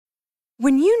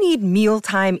When you need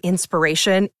mealtime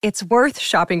inspiration, it's worth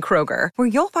shopping Kroger, where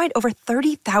you'll find over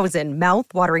 30,000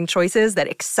 mouth-watering choices that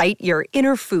excite your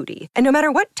inner foodie. And no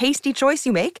matter what tasty choice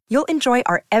you make, you'll enjoy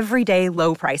our everyday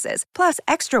low prices, plus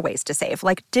extra ways to save,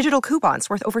 like digital coupons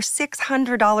worth over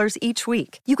 $600 each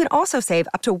week. You can also save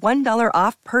up to $1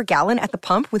 off per gallon at the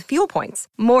pump with fuel points.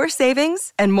 More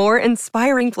savings and more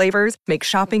inspiring flavors make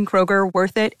shopping Kroger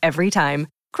worth it every time.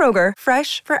 Kroger,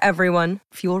 fresh for everyone.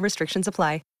 Fuel restrictions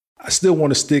apply. I still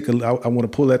want to I want to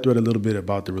pull that thread a little bit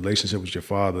about the relationship with your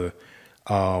father.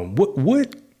 What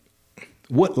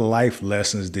life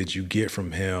lessons did you get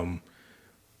from him,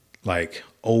 like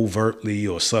overtly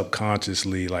or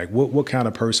subconsciously? Like what kind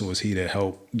of person was he that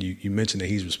helped you? You mentioned that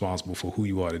he's responsible for who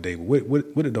you are today, but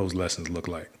what did those lessons look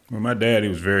like? Well, my dad, he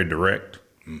was very direct.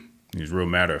 He was real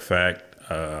matter of fact.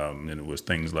 And it was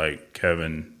things like,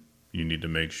 Kevin, you need to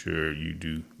make sure you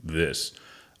do this.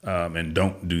 And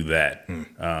don't do that.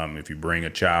 If you bring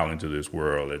a child into this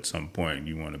world, at some point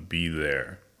you want to be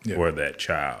there for that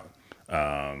child.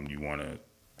 You want to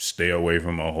stay away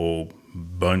from a whole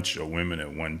bunch of women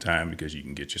at one time because you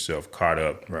can get yourself caught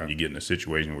up. Right. You get in a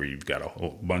situation where you've got a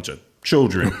whole bunch of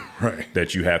children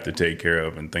that you have to take care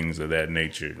of and things of that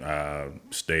nature.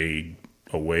 Stay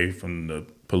away from the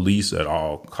police at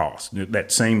all costs.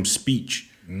 That same speech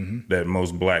that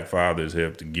most black fathers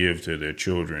have to give to their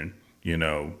children, you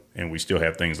know, and we still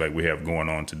have things like we have going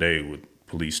on today with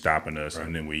police stopping us,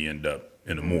 and then we end up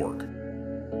in a morgue.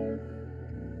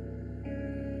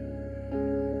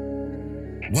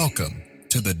 Welcome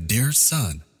to the Dear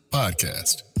Son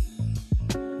podcast.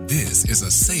 This is a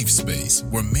safe space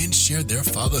where men share their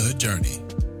fatherhood journey.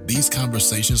 These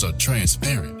conversations are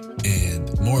transparent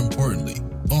and, more importantly,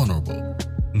 vulnerable.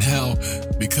 Now,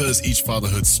 because each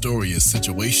fatherhood story is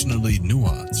situationally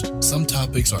nuanced, some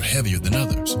topics are heavier than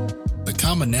others. The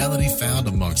commonality found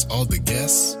amongst all the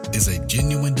guests is a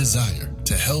genuine desire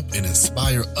to help and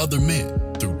inspire other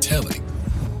men through telling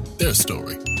their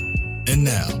story. And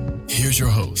now, here's your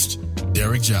host,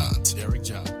 Derek Johns.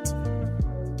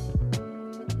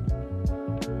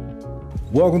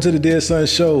 Welcome to the Dear Son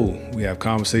Show. We have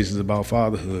conversations about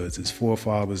fatherhoods. It's for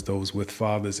fathers, those with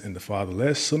fathers, and the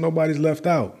fatherless, so nobody's left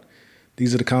out.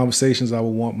 These are the conversations I would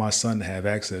want my son to have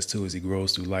access to as he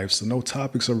grows through life, so no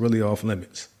topics are really off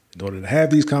limits. In order to have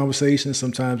these conversations,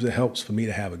 sometimes it helps for me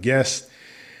to have a guest.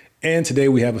 And today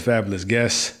we have a fabulous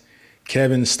guest,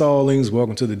 Kevin Stallings.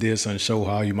 Welcome to the Dear Son Show.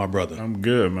 How are you, my brother? I'm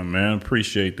good, my man.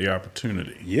 Appreciate the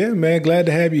opportunity. Yeah, man. Glad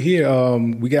to have you here.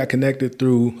 We got connected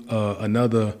through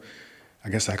another, I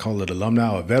guess I call it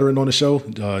alumni, a veteran on the show,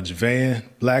 Javan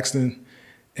Blackston.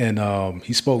 And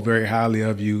he spoke very highly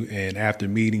of you. And after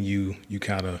meeting you, you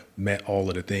kind of met all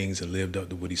of the things and lived up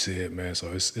to what he said, man.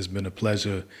 So it's been a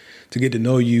pleasure to get to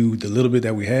know you the little bit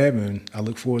that we have. And I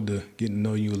look forward to getting to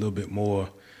know you a little bit more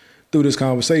through this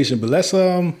conversation. But let's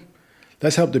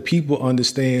help the people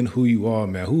understand who you are,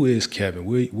 man. Who is Kevin?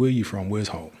 Where are you from? Where's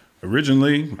home?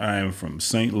 Originally, I am from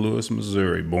St. Louis,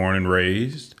 Missouri, born and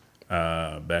raised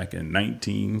back in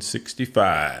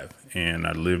 1965. And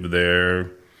I lived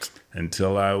there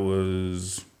until I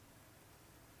was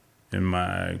in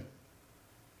my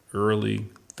early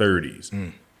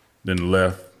 30s. Then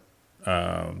left,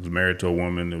 was married to a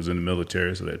woman that was in the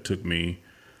military, so that took me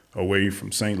away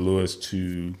from St. Louis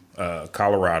to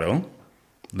Colorado.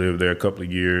 Lived there a couple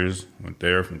of years, went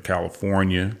there from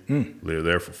California, lived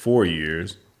there for 4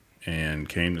 years, and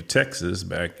came to Texas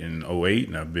back in 2008,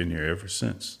 and I've been here ever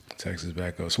since. Texas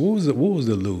back up. So what was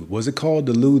the Lou? Was it called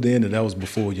the Lou then, or that was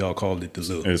before y'all called it the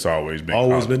Lou? It's always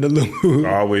been the Lou.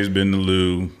 Always been the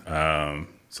Lou.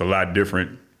 It's a lot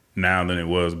different now than it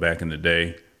was back in the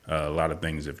day. A lot of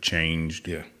things have changed.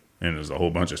 Yeah. And there's a whole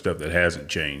bunch of stuff that hasn't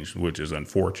changed, which is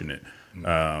unfortunate.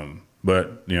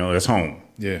 But, you know, it's home.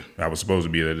 Yeah. I was supposed to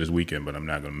be there this weekend, but I'm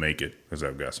not going to make it because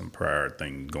I've got some prior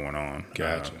things going on.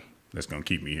 Gotcha. That's going to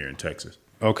keep me here in Texas.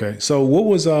 Okay. So what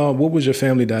was your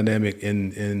family dynamic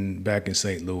in back in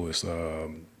St. Louis?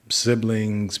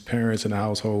 Siblings, parents in the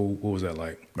household, what was that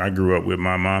like? I grew up with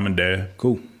my mom and dad.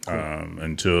 Cool.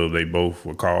 Until they both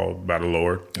were called by the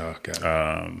Lord. Oh, got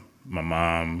it. My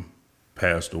mom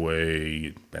passed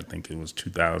away, I think it was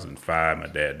 2005. My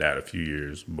dad died a few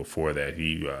years before that.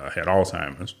 He had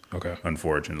Alzheimer's,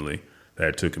 unfortunately.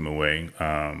 That took him away.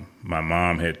 My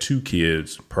mom had 2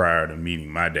 kids prior to meeting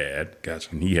my dad.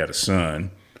 Gotcha. And he had a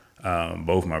son.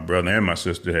 Both my brother and my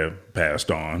sister have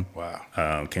passed on.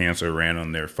 Wow. Cancer ran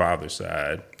on their father's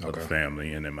side of the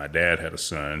family. And then my dad had a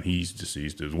son. He's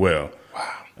deceased as well.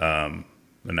 Wow.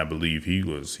 And I believe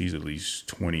he's at least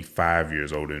 25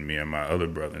 years older than me. And my other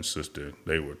brother and sister,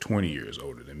 they were 20 years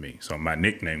older than me. So my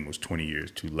nickname was 20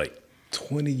 years too late.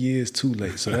 20 years too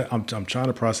late. So that, I'm trying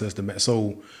to process the math.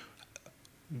 So,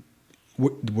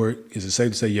 is it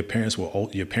safe to say your parents were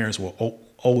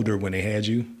older when they had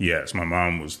you? Yes, my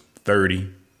mom was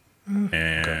 30,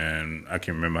 and I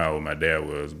can't remember how old my dad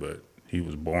was, but he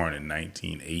was born in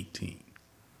 1918.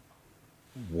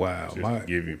 Wow, Just to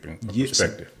give you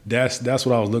perspective. That's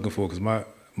what I was looking for, because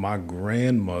my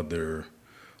grandmother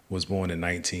was born in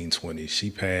 1920.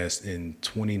 She passed in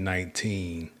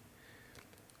 2019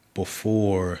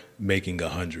 before making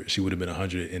 100. She would have been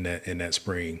 100 in that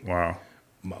spring. Wow.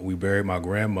 We buried my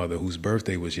grandmother, whose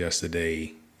birthday was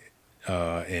yesterday,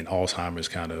 and Alzheimer's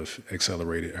kind of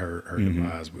accelerated her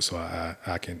demise. So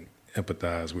I can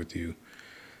empathize with you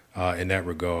in that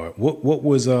regard. What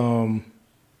was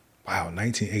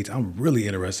 1980? I'm really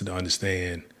interested to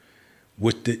understand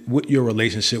what your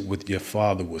relationship with your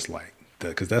father was like,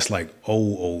 because that's like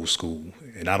old school,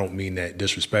 and I don't mean that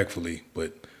disrespectfully,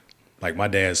 but like my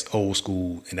dad's old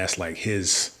school, and that's like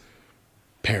his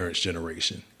parents'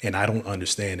 generation, and I don't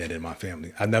understand that in my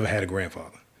family. I never had a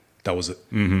grandfather. That was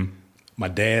my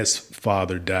dad's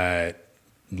father died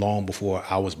long before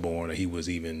I was born, or he was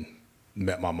even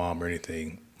met my mom or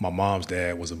anything. My mom's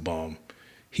dad was a bum.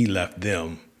 He left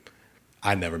them.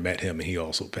 I never met him, and he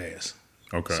also passed.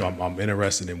 Okay. So I'm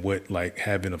interested in what like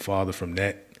having a father from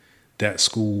that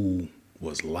school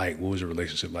was like. What was your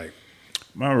relationship like?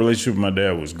 My relationship with my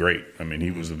dad was great. I mean, he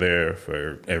was there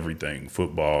for everything.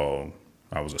 Football.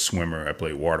 I was a swimmer. I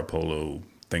played water polo,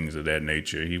 things of that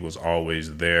nature. He was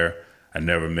always there. I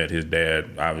never met his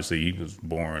dad. Obviously, he was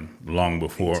born long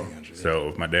before. So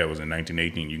if my dad was in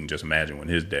 1918, you can just imagine when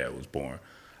his dad was born.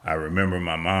 I remember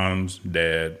my mom's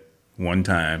dad one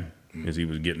time as he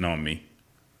was getting on me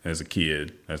as a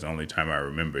kid. That's the only time I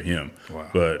remember him.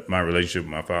 Wow. But my relationship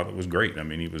with my father was great. I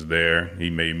mean, he was there. He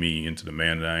made me into the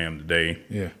man that I am today.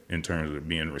 Yeah. In terms of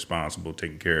being responsible,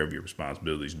 taking care of your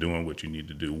responsibilities, doing what you need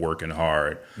to do, working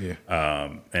hard. Yeah.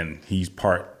 And he's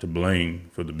part to blame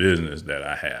for the business that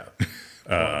I have.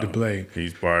 The blame.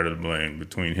 He's part of the blame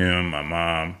between him, my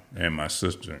mom, and my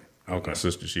sister. Okay. My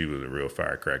sister, she was a real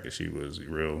firecracker. She was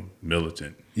real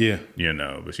militant. Yeah. You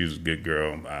know, but she was a good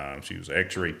girl. She was an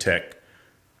X-ray tech.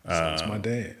 That's my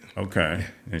dad. Okay.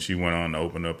 And she went on to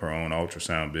open up her own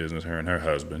ultrasound business, her and her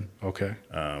husband. Okay.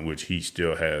 Which he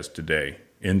still has today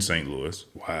in St. Louis.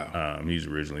 Wow. He's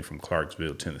originally from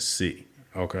Clarksville, Tennessee.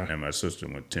 Okay. And my sister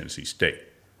went to Tennessee State.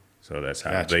 So that's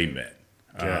how Gotcha. they met.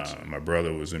 Gotcha. My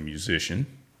brother was a musician,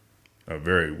 a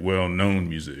very well-known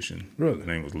musician. Really? His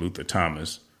name was Luther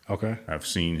Thomas. Okay. I've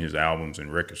seen his albums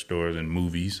in record stores and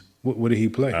movies. What did he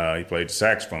play? He played the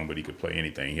saxophone, but he could play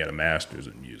anything. He had a master's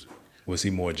in music. Was he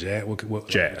more jazz? What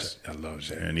Jazz. I love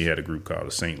jazz. And he had a group called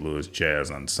the St. Louis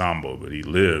Jazz Ensemble, but he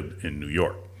lived in New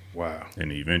York. Wow.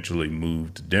 And he eventually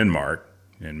moved to Denmark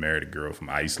and married a girl from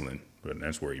Iceland, but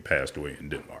that's where he passed away, in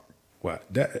Denmark. Wow.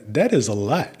 That is a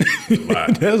lot.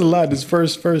 Lot. That's a lot. This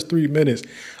first 3 minutes.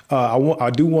 I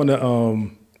do want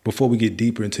to before we get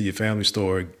deeper into your family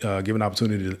story, give an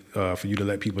opportunity for you to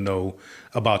let people know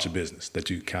about your business that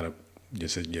you kind of, you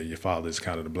said your father is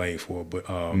kind of to blame for. But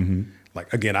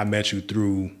like, again, I met you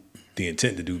through the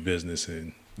intent to do business,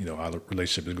 and, you know, our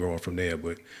relationship is growing from there.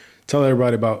 But tell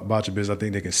everybody about your business. I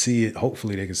think they can see it.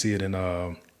 Hopefully they can see it.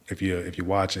 And if you're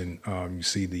watching, you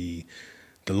see the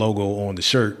logo on the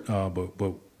shirt.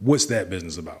 But what's that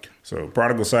business about? So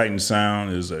Prodigal Sight and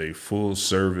Sound is a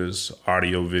full-service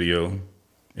audio-video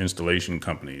installation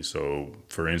company. So,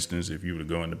 for instance, if you were to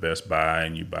go into Best Buy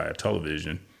and you buy a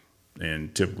television,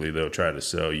 and typically they'll try to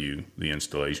sell you the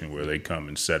installation where they come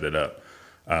and set it up.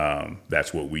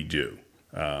 That's what we do.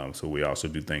 So we also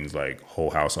do things like whole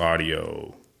house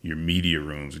audio, your media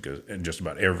rooms, because just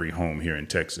about every home here in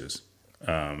Texas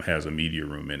has a media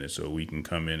room in it. So we can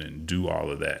come in and do all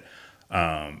of that.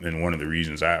 And one of the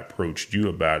reasons I approached you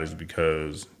about it is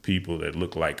because people that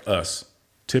look like us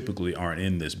typically aren't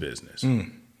in this business.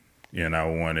 And I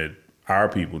wanted our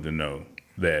people to know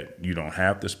that you don't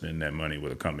have to spend that money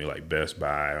with a company like Best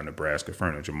Buy or Nebraska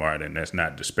Furniture Mart. And that's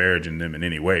not disparaging them in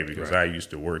any way, because I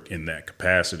used to work in that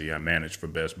capacity. I managed for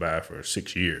Best Buy for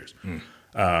 6 years.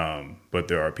 But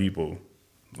there are people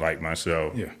like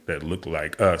myself that look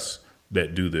like us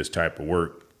that do this type of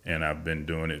work. And I've been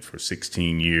doing it for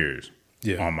 16 years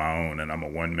on my own, and I'm a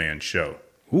one-man show.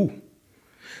 Ooh.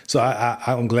 So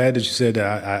I'm glad that you said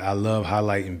that. I love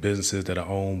highlighting businesses that are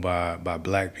owned by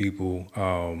Black people,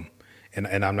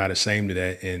 and I'm not ashamed of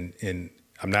that, and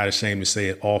I'm not ashamed to say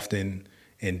it often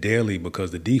and daily,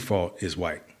 because the default is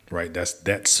white, right?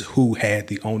 That's who had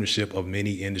the ownership of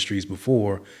many industries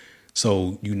before.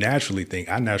 So I naturally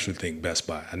think Best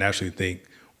Buy, I naturally think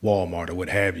Walmart or what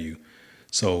have you.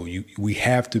 So we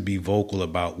have to be vocal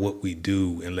about what we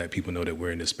do and let people know that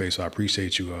we're in this space. So I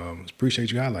appreciate you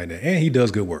highlighting that. And he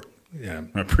does good work. Yeah,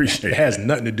 I appreciate it. It has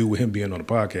nothing to do with him being on the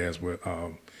podcast, but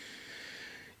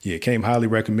it came highly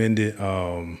recommended.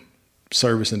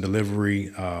 Service and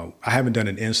delivery. I haven't done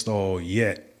an install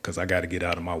yet because I got to get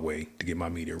out of my way to get my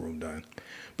media room done.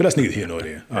 But that's neither here nor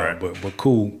there. Right. But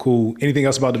cool. Anything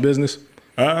else about the business?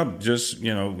 Just,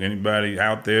 anybody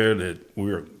out there that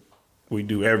we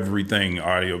do everything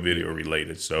audio, video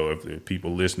related. So if there are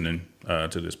people listening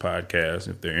to this podcast,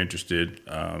 if they're interested,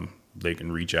 they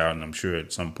can reach out, and I'm sure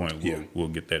at some point we'll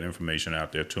get that information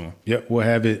out there to them. Yep, we'll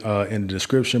have it in the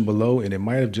description below, and it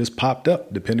might have just popped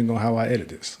up depending on how I edit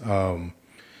this.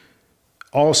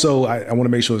 Also, I want to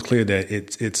make sure it's clear that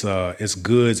it's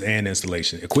goods and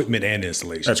installation, equipment and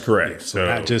installation. That's correct. Yeah, so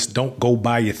not just don't go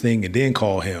buy your thing and then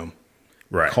call him.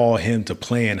 Right. Call him to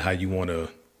plan how you want to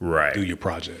do your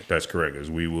project. That's correct. As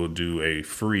we will do a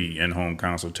free in-home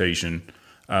consultation.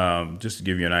 Just to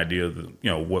give you an idea of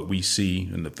what we see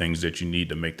and the things that you need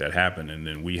to make that happen. And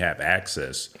then we have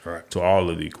access to all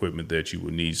of the equipment that you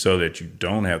would need so that you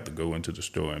don't have to go into the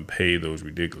store and pay those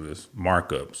ridiculous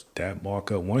markups. That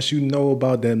markup, once you know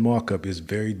about that markup, it's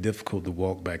very difficult to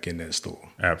walk back in that store.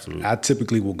 Absolutely. I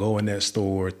typically will go in that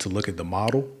store to look at the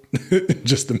model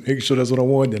just to make sure that's what I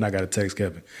want. Then I got to text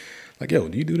Kevin. Like, yo,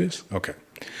 do you do this? Okay.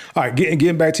 All right,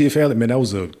 getting back to your family, man, that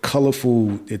was a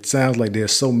colorful, it sounds like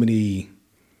there's so many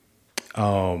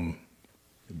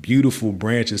beautiful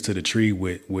branches to the tree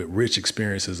with rich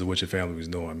experiences of what your family was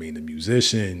doing. I mean, the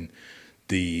musician,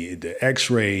 the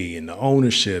X-ray and the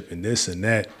ownership and this and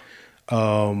that.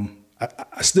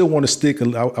 I still want to stick.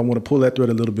 I want to pull that thread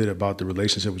a little bit about the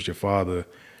relationship with your father.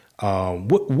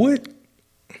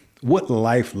 What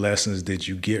life lessons did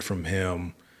you get from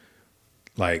him,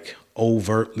 like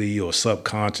overtly or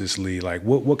subconsciously? Like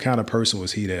what kind of person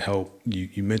was he that helped you?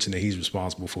 You mentioned that he's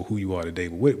responsible for who you are today,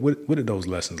 but what did those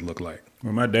lessons look like?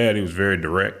 Well, my dad, he was very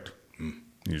direct.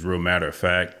 He was real matter of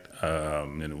fact.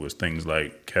 And it was things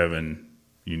like, Kevin,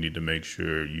 you need to make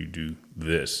sure you do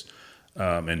this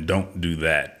and don't do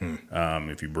that.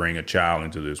 If you bring a child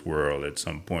into this world, at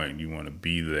some point you want to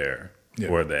be there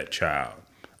for that child.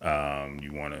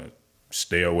 You want to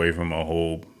stay away from a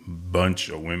whole bunch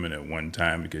of women at one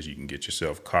time because you can get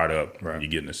yourself caught up. Right. You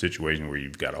get in a situation where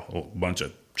you've got a whole bunch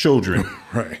of children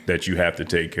that you have to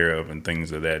take care of and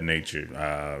things of that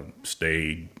nature.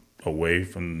 Stay away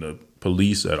from the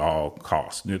police at all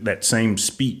costs. That same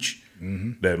speech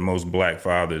that most black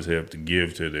fathers have to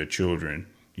give to their children,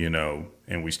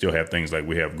 and we still have things like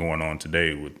we have going on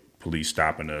today with police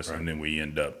stopping us and then we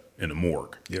end up in a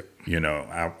morgue. Yep.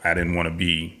 I didn't want to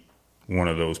be one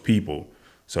of those people.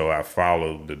 So I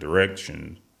followed the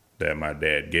direction that my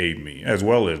dad gave me, as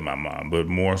well as my mom, but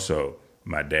more so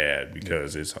my dad,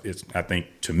 because it's I think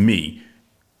to me,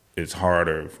 it's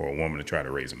harder for a woman to try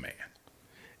to raise a man.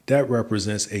 That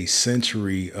represents a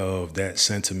century of that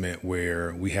sentiment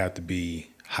where we have to be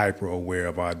hyper aware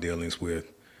of our dealings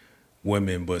with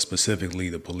women, but specifically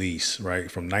the police, right?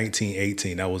 From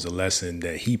 1918, that was a lesson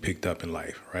that he picked up in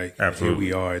life, right? Absolutely.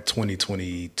 Here we are at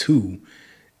 2022.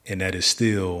 And that is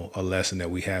still a lesson that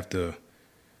we have to,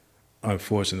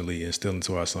 unfortunately, instill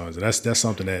into our sons. And that's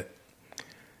something that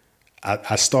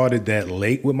I started that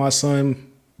late with my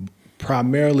son,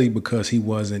 primarily because he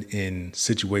wasn't in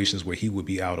situations where he would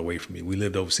be out away from me. We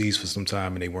lived overseas for some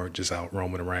time, and they weren't just out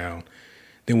roaming around.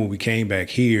 Then when we came back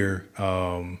here,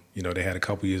 they had a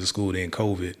couple years of school, then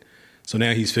COVID. So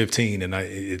now he's 15, and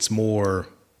it's more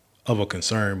of a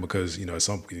concern because, at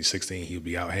some point he's 16, he'll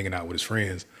be out hanging out with his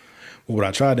friends. But what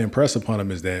I tried to impress upon him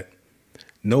is that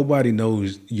nobody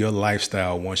knows your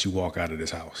lifestyle once you walk out of this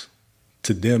house.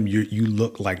 To them, you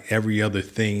look like every other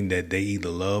thing that they either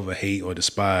love or hate or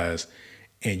despise,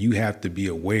 and you have to be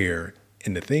aware.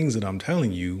 And the things that I'm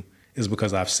telling you is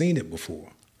because I've seen it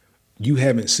before. You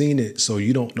haven't seen it, so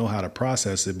you don't know how to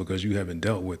process it because you haven't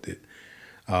dealt with it.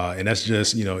 And that's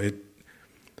just,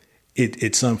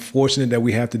 it's unfortunate that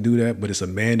we have to do that, but it's a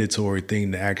mandatory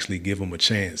thing to actually give them a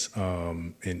chance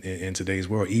in today's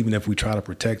world. Even if we try to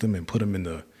protect them and put them in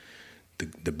the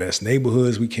best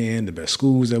neighborhoods we can, the best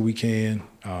schools that we can,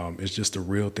 it's just a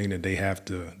real thing that they have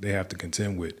to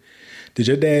contend with. Did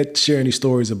your dad share any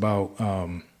stories about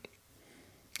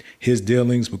his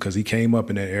dealings, because he came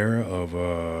up in that era of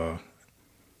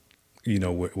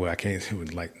where I can't, it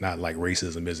was like not like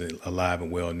racism isn't alive and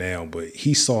well now, but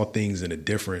he saw things in a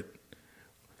different.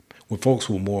 When folks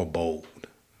were more bold,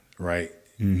 right?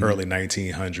 Early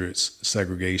 1900s,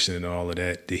 segregation and all of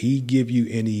that. Did he give you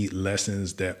any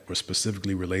lessons that were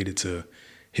specifically related to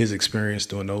his experience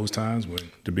during those times?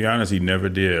 To be honest, he never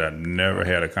did. I never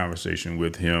had a conversation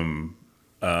with him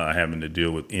having to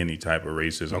deal with any type of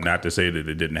racism. Okay. Not to say that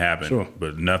it didn't happen, sure.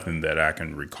 but nothing that I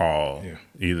can recall,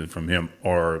 either from him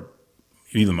or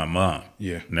either my mom.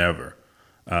 Yeah, never.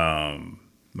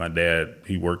 My dad,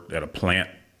 he worked at a plant,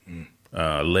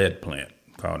 lead plant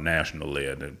called National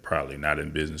Lead, and probably not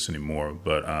in business anymore.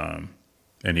 But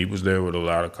and he was there with a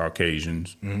lot of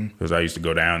Caucasians because I used to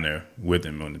go down there with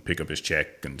him to pick up his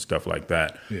check and stuff like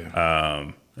that.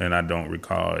 Yeah. And I don't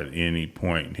recall at any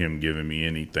point him giving me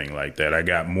anything like that. I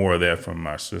got more of that from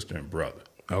my sister and brother.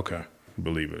 Okay.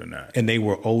 Believe it or not. And they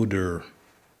were older.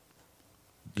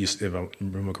 If I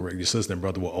remember correct, your sister and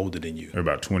brother were older than you. They're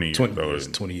about 20 years older.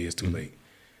 20 years too late.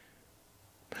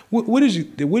 What did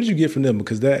you get from them?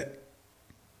 Because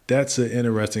that's an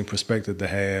interesting perspective to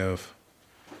have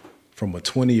from a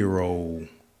 20-year-old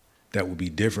that would be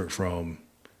different from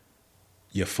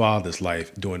your father's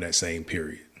life during that same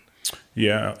period.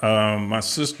 Yeah, my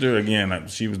sister, again,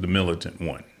 she was the militant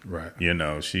one. Right.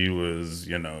 She was,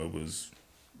 it was,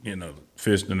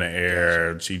 fist in the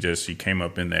air. Gotcha. She came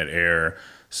up in that air.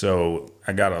 So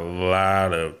I got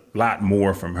a lot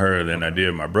more from her than I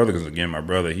did my brother. Because again, my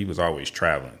brother, he was always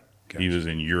traveling. Gotcha. He was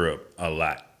in Europe a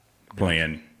lot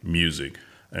playing music.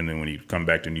 And then when he'd come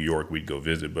back to New York, we'd go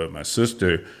visit. But my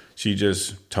sister, she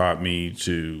just taught me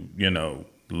to,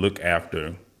 look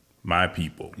after my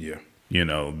people. Yeah.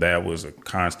 That was a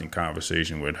constant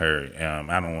conversation with her.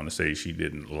 I don't want to say she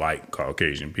didn't like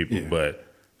Caucasian people, but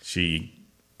she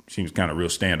was kind of real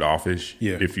standoffish,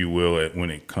 if you will, when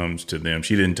it comes to them.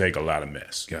 She didn't take a lot of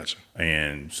mess. Gotcha.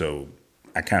 And so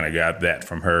I kind of got that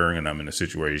from her, and I'm in a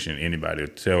situation, anybody will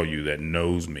tell you that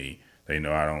knows me, they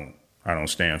know I don't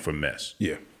stand for mess.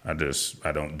 Yeah. I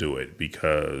don't do it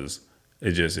because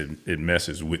it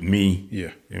messes with me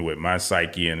and with my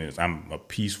psyche, and I'm a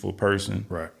peaceful person.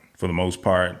 Right. For the most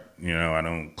part, I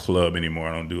don't club anymore.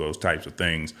 I don't do those types of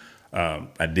things.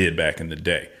 I did back in the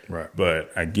day. Right.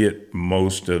 But I get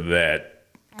most of that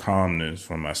calmness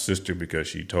from my sister because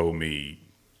she told me,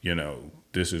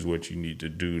 this is what you need to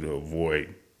do to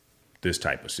avoid this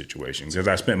type of situation. Because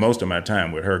I spent most of my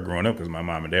time with her growing up because my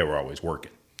mom and dad were always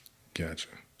working. Gotcha.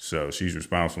 So she's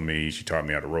responsible for me. She taught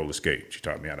me how to roller skate. She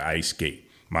taught me how to ice skate.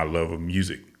 My love of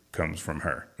music comes from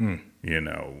her.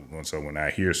 So when I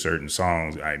hear certain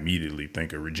songs, I immediately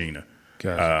think of Regina.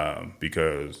 Gotcha.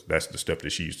 Because that's the stuff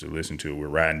that she used to listen to. We're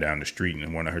riding down the street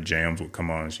and one of her jams would come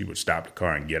on and she would stop the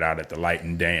car and get out at the light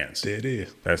and dance. There it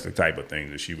is. That's the type of thing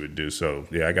that she would do. So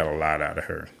yeah, I got a lot out of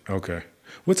her. Okay.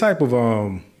 What type of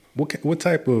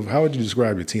how would you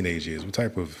describe your teenage years? What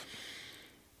type of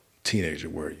teenager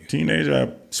were you?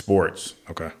 Teenager, sports.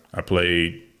 Okay. I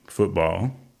played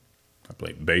football. I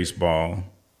played baseball.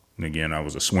 And again, I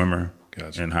was a swimmer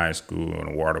in high school and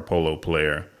a water polo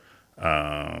player.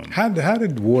 How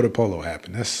did water polo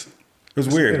happen? It was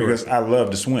weird because I love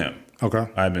to swim. Okay.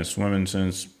 I've been swimming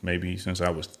since I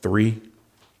was 3.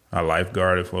 I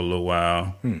lifeguarded for a little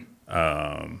while.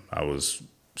 I was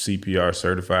CPR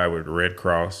certified with the Red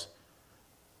Cross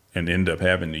and ended up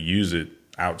having to use it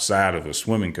outside of a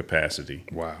swimming capacity.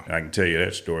 Wow. I can tell you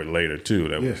that story later too.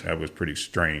 That was pretty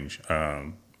strange.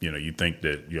 You think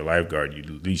that your lifeguard, you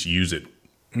at least use it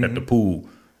at the pool.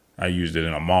 I used it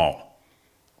in a mall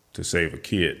to save a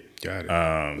kid. Got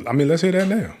it. Let's hear that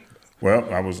now.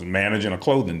 Well, I was managing a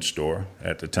clothing store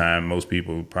at the time. Most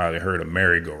people probably heard of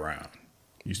Merry-Go-Round.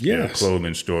 Used to be a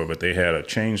clothing store, but they had a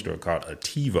chain store called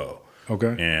Ativo.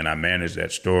 Okay. And I managed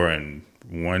that store, and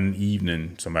one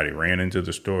evening somebody ran into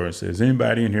the store and says,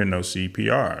 "Anybody in here know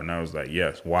CPR?" And I was like,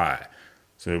 "Yes, why?"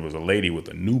 So it was a lady with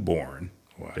a newborn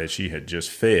that she had just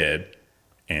fed,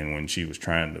 and when she was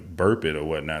trying to burp it or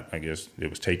whatnot, I guess it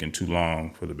was taking too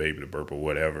long for the baby to burp or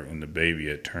whatever, and the baby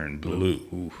had turned blue.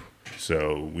 Oof.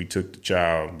 So we took the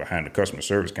child behind the customer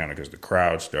service counter because the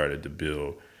crowd started to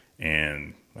build,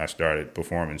 and I started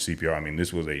performing CPR.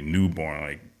 This was a newborn,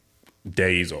 like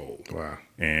days old. Wow.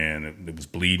 And it was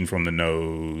bleeding from the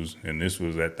nose, and this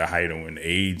was at the height of when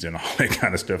AIDS and all that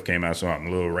kind of stuff came out, so I'm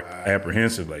a little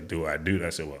apprehensive, like, do I do that? I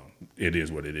said, well, it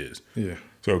is what it is. Yeah.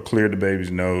 So cleared the baby's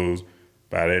nose.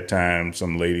 By that time,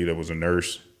 some lady that was a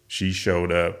nurse, she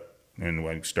showed up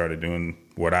and started doing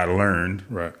what I learned,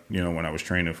 when I was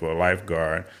training for a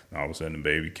lifeguard. And all of a sudden, the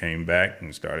baby came back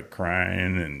and started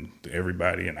crying, and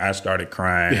everybody, and I started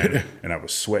crying, and I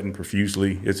was sweating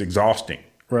profusely. It's exhausting.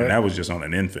 Right. And that was just on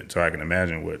an infant. So I can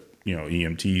imagine what,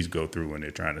 EMTs go through when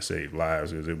they're trying to save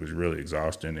lives, because it was really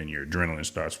exhausting and your adrenaline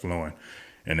starts flowing.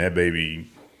 And that baby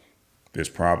is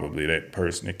probably, that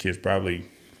kid's probably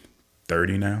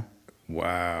 30 now.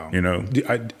 Wow.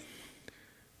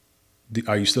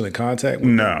 Are you still in contact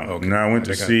with him? No. Okay. No, I went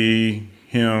to see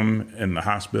him in the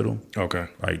hospital. Okay.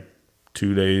 Like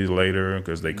 2 days later,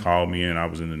 because they called me and I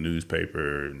was in the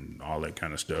newspaper and all that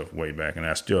kind of stuff way back. And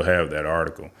I still have that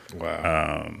article.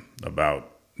 Wow. About,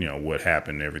 what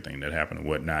happened, everything that happened and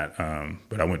whatnot.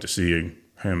 But I went to see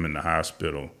him in the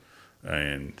hospital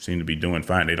and seemed to be doing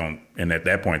fine. And at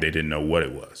that point, they didn't know what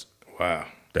it was. Wow.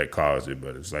 That caused it,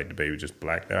 but it's like the baby just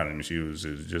blacked out. I mean, she was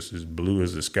just as blue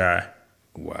as the sky.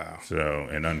 Wow. So,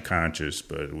 and unconscious,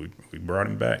 but we brought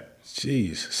him back.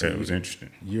 Jeez. So it was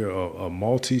interesting. You're a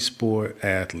multi-sport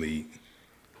athlete.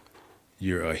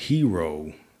 You're a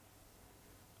hero.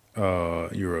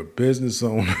 You're a business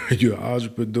owner. You're an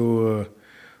entrepreneur.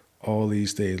 All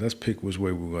these things. Let's pick which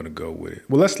way we're going to go with it.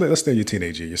 Well, let's stay your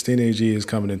teenage year. Your teenage year is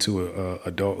coming into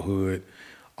adulthood.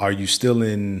 Are you still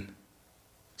in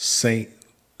St.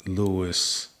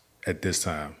 Louis at this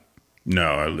time? No,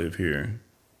 I live here.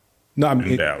 No, I'm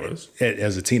in Dallas.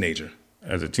 As a teenager.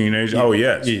 As a teenager? Yeah. Oh,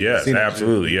 yes. Yeah, yes,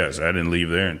 absolutely. Yes. I didn't leave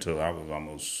there until I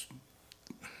was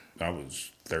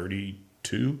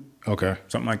 32. Okay.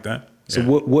 Something like that.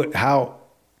 So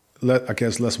I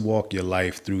guess let's walk your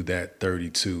life through that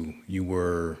 32. You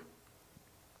were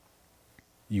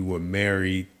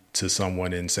married to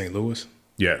someone in St. Louis?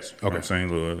 Yes. Okay. From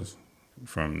St. Louis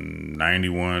from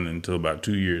 91 until about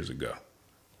 2 years ago.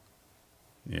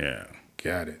 Yeah.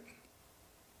 Got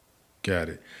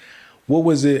it. What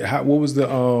was it? What was the,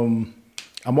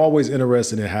 I'm always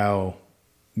interested in how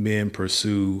men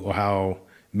pursue or how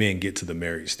men get to the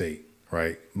married state,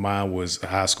 right? Mine was a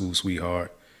high school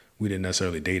sweetheart. We didn't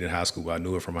necessarily date in high school, but I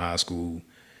knew her from high school.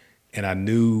 And I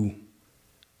knew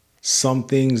some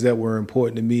things that were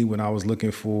important to me when I was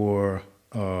looking for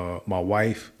my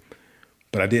wife,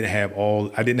 but I didn't have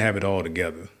it all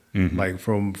together. Mm-hmm. Like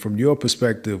from your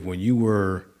perspective, when you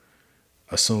were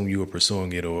assume you were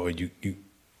pursuing it or you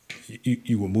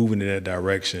were moving in that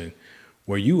direction,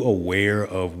 were you aware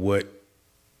of what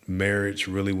marriage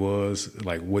really was,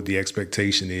 like what the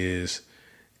expectation is,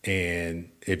 and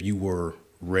if you were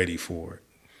ready for it?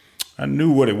 I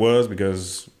knew what it was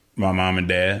because my mom and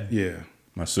dad,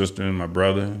 my sister and my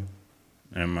brother,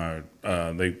 and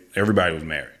everybody was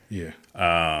married. Yeah.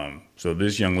 So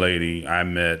this young lady I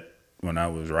met when I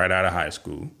was right out of high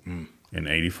school in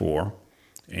 '84,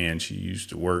 and she used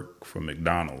to work for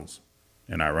McDonald's.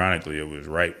 And ironically, it was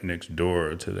right next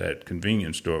door to that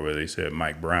convenience store where they said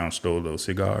Mike Brown stole those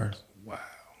cigars. Wow.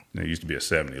 There used to be a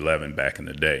 7-Eleven back in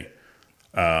the day.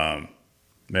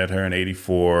 Met her in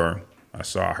 '84. I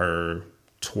saw her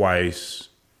twice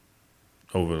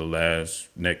over the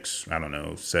next,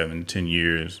 7-10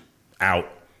 years out.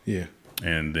 Yeah.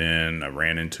 And then I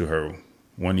ran into her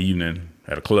one evening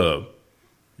at a club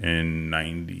in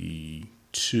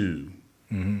 '92.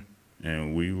 Mm-hmm.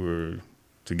 And we were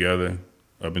together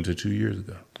up until 2 years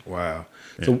ago. Wow.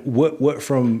 Yeah. So what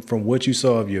from what you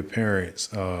saw of your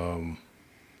parents, I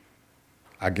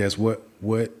guess what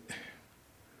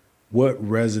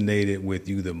resonated with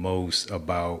you the most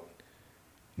about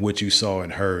what you saw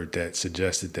and heard that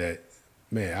suggested that,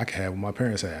 man, I can have what my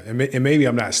parents had? And maybe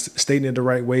I'm not stating it the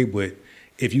right way, but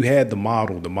if you had the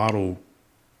model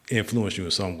influenced you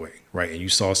in some way, right? And you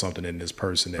saw something in this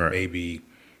person that maybe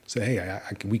said, hey,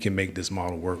 we can make this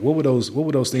model work. What were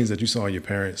those things that you saw in your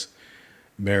parents'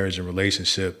 marriage and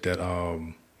relationship that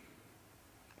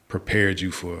prepared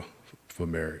you for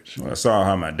marriage? Well, I saw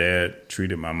how my dad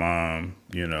treated my mom,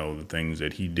 the things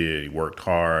that he did. He worked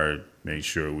hard, made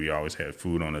sure we always had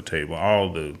food on the table,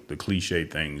 all the cliche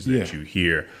things that you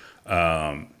hear.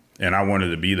 And I wanted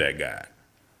to be that guy.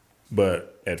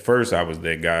 But at first I was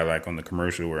that guy like on the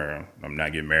commercial where I'm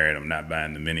not getting married, I'm not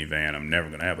buying the minivan, I'm never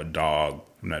going to have a dog,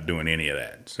 I'm not doing any of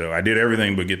that. So I did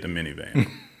everything but get the minivan.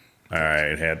 All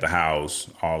right, had the house,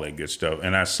 all that good stuff.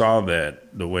 And I saw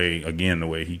that the way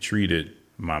he treated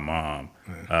my mom.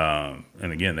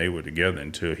 And again, they were together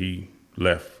until he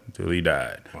left, until he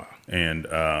died. Wow. And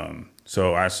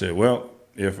so I said, well,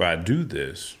 if I do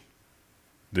this,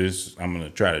 I'm going to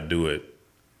try to do it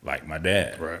like my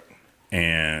dad. Right.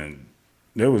 And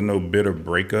there was no bitter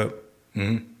breakup.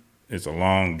 Mm-hmm. It's a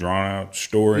long, drawn-out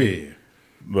story.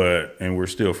 Yeah. And we're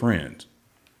still friends.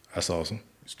 That's awesome.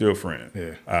 Still friends.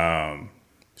 Yeah.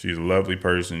 She's a lovely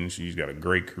person. She's got a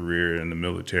great career in the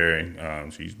military.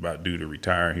 She's about due to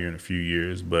retire here in a few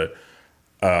years. But,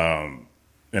 and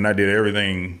I did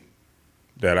everything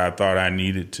that I thought I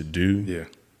needed to do. Yeah.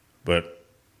 But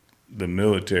the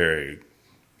military,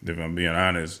 if I'm being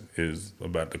honest, is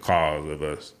about the cause of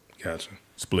us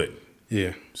split.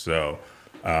 Yeah. So,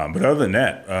 but other than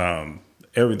that,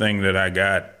 everything that I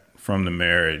got from the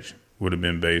marriage would have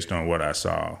been based on what I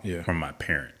saw from my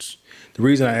parents. The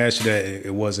reason I asked you that,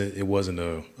 it wasn't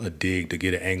a dig to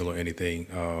get an angle or anything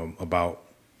about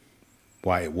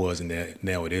why it was and that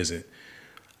now it isn't.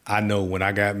 I know when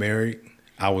I got married,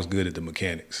 I was good at the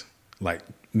mechanics, like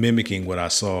mimicking what I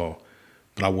saw,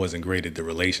 but I wasn't great at the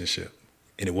relationship.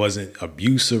 And it wasn't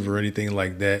abusive or anything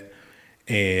like that.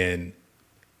 And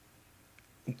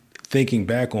thinking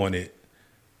back on it,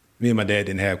 me and my dad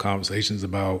didn't have conversations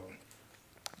about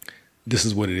this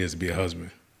is what it is to be a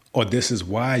husband, or this is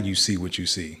why you see what you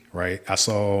see, right? I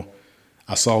saw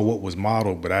what was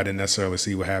modeled, but I didn't necessarily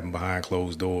see what happened behind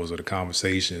closed doors or the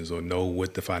conversations or know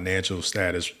what the financial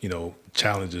status,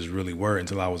 challenges really were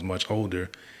until I was much older.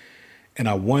 And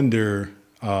I wonder,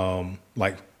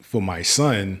 like for my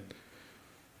son,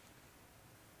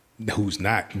 who's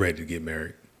not ready to get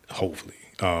married, hopefully,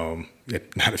 not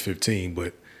at 15,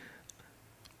 but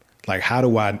like, how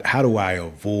do I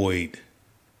avoid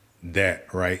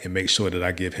that, right? And make sure that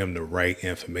I give him the right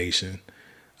information.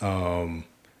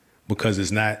 Because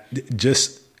it's not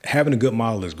just having a good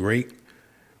model is great,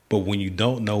 but when you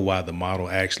don't know why the model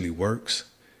actually works,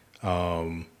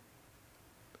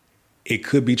 it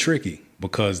could be tricky,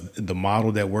 because the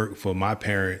model that worked for my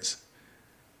parents,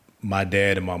 my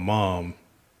dad and my mom,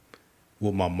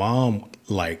 what my mom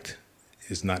liked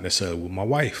is not necessarily what my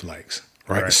wife likes,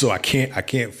 right? So I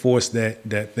can't force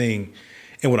that thing.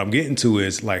 And what I'm getting to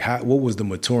is like, what was the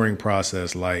maturing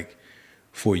process like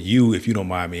for you, if you don't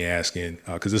mind me asking,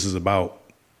 because this is about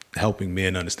helping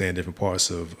men understand different parts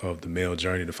of the male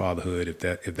journey to fatherhood,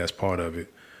 if that's part of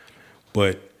it.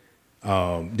 But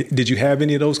did you have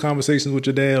any of those conversations with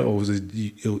your dad, or was it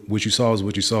what you saw is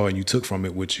what you saw, and you took from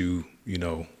it what you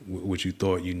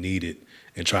thought you needed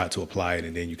and tried to apply it,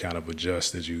 and then you kind of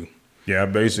adjust as you? Yeah, I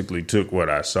basically took what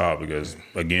I saw because,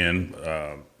 again,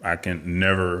 I can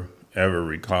never ever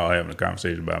recall having a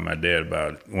conversation about my dad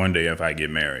about one day if I get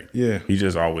married. Yeah. He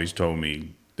just always told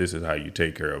me, this is how you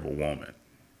take care of a woman.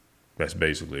 That's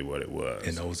basically what it was.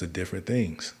 And those are different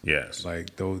things. Yes.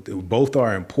 Like both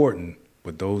are important,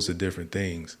 but those are different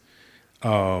things.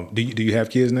 Do you have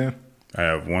kids now? I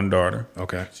have one daughter.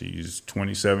 Okay. She's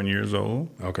 27 years old.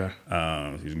 Okay.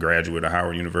 She's a graduate of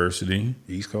Howard University.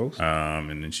 East Coast.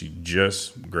 And then she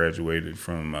just graduated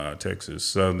from Texas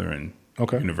Southern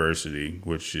University,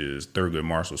 which is Thurgood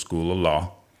Marshall School of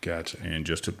Law. Gotcha. And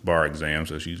just took the bar exam,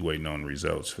 so she's waiting on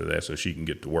results for that so she can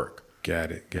get to work.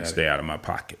 Got it. Stay out of my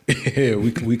pocket. Yeah,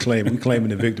 we claiming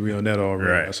the victory on that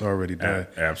already. Right. That's already done.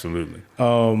 Absolutely.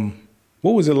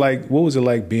 What was it like? What was it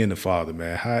like being a father,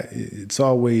 man? I'm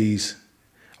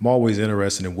always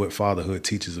interested in what fatherhood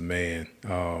teaches a man.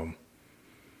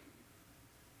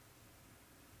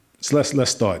 So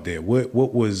let's start there. What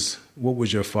was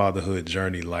your fatherhood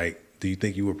journey like? Do you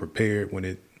think you were prepared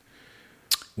when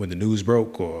the news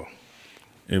broke, or?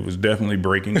 It was definitely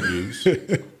breaking news.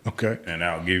 Okay. And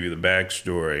I'll give you the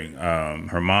backstory.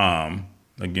 Her mom,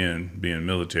 again, being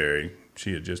military,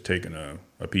 she had just taken a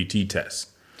PT test.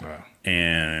 Wow.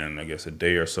 And I guess a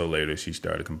day or so later, she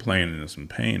started complaining of some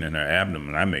pain in her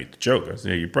abdomen. I made the joke. I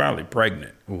said, "You're probably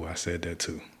pregnant." Oh, I said that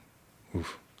too.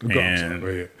 Oof. Go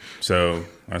ahead. So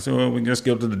I said, "Well, we can just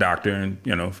go to the doctor and,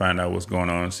 find out what's going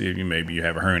on and see if maybe you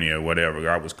have a hernia or whatever."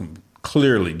 I was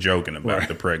clearly joking about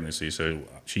the pregnancy. So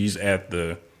she's at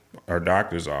our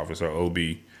doctor's office, our OB.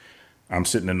 I'm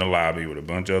sitting in the lobby with a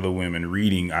bunch of other women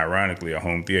reading, ironically, a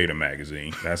home theater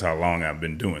magazine. That's how long I've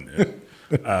been doing this.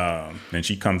 And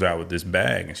she comes out with this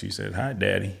bag and she said, "Hi,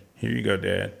 Daddy. Here you go,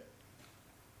 Dad."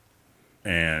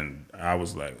 And I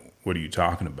was like, "What are you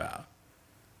talking about?"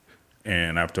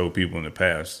 And I've told people in the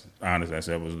past, honestly, I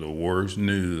said it was the worst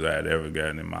news I'd ever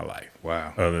gotten in my life.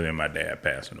 Wow. Other than my dad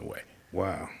passing away.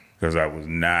 Wow. Because I was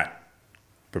not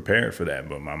prepared for that.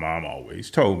 But my mom always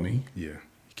told me,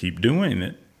 keep doing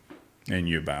it and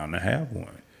you're bound to have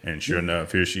one. And sure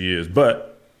enough, here she is.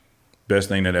 But best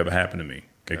thing that ever happened to me.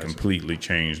 It completely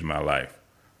changed my life.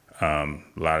 A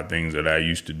lot of things that I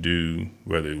used to do,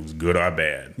 whether it was good or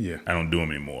bad, I don't do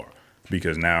them anymore.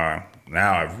 Because now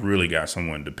I've really got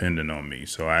someone dependent on me.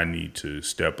 So I need to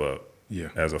step up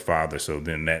as a father. So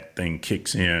then that thing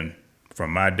kicks in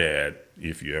from my dad.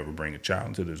 If you ever bring a child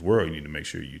into this world, you need to make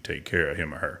sure you take care of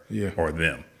him or her or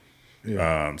them.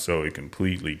 Yeah. So it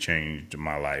completely changed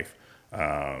my life.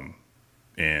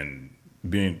 And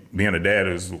being a dad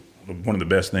is one of the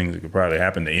best things that could probably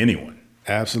happen to anyone.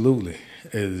 Absolutely.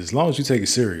 As long as you take it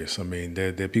serious. I mean, there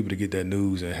are people that get that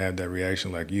news and have that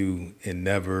reaction like you and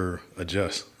never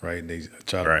adjust, right? They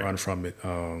try to run from it.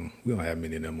 We don't have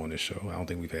many of them on this show. I don't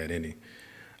think we've had any.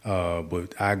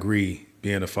 But I agree,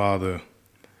 being a father,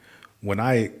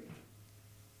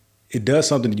 it does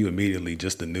something to you immediately,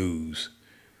 just the news.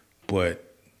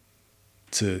 But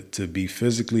to be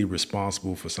physically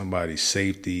responsible for somebody's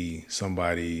safety,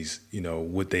 somebody's,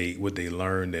 what they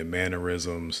learn, their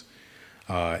mannerisms,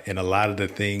 and a lot of the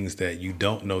things that you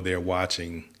don't know they're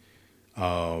watching,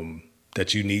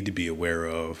 that you need to be aware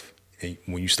of, and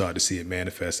when you start to see it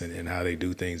manifest and how they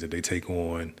do things, that they take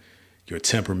on your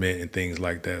temperament and things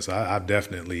like that. So I've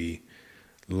definitely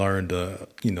learned, a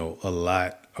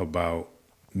lot about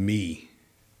me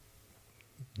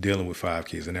dealing with 5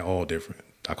 kids, and they're all different.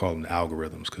 I call them the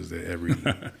algorithms because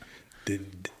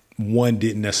one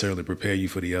didn't necessarily prepare you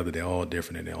for the other. They're all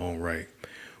different in their own right.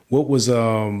 What was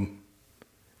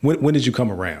when did you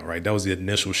come around? Right, that was the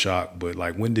initial shock. But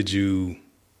like, when did you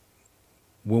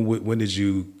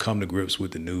come to grips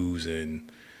with the news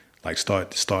and like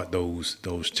start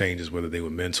those changes, whether they were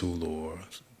mental or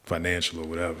financial or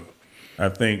whatever? I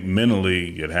think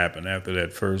mentally it happened after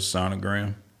that first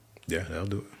sonogram. Yeah, that'll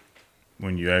do it.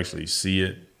 When you actually see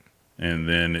it, and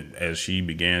then as she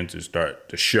began to start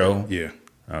to show, yeah,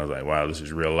 I was like, wow, this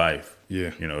is real life.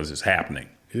 Yeah, this is happening.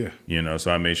 Yeah,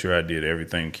 So I made sure I did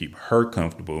everything to keep her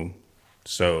comfortable,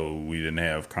 so we didn't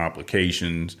have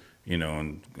complications.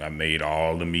 And I made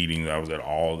all the meetings. I was at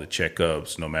all the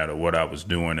checkups, no matter what I was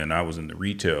doing. And I was in the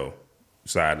retail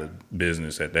side of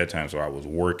business at that time. So I was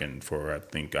working I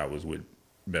think I was with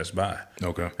Best Buy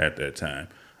at that time.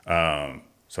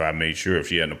 So I made sure if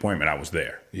she had an appointment, I was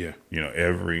there. Yeah.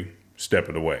 Every step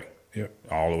of the way. Yeah.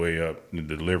 All the way up the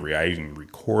delivery. I even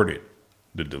recorded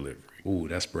the delivery. Ooh,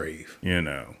 that's brave.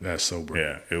 That's so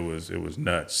brave. Yeah, it was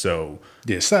nuts. So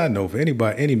yeah, side note, for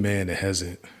any man that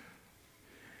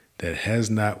has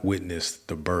not witnessed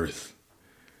the birth,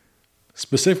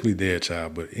 specifically their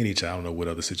child, but any child, I don't know what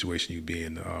other situation you'd be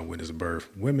in to witness a birth,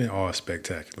 women are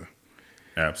spectacular.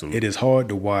 Absolutely. It is hard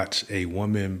to watch a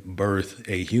woman birth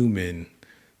a human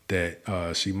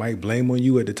that she might blame on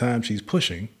you at the time she's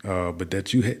pushing, but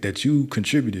that you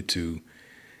contributed to,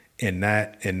 and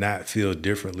not feel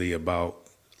differently about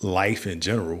life in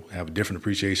general, have a different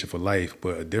appreciation for life,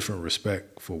 but a different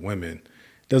respect for women.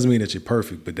 Doesn't mean that you're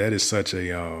perfect, but that is such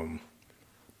a,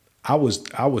 I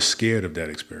was scared of that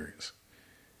experience.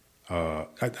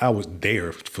 I was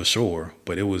there for sure,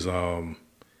 but it was, I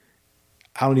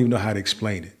don't even know how to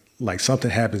explain it. Like, something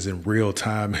happens in real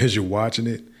time as you're watching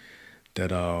it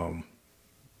that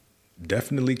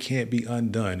definitely can't be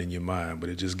undone in your mind, but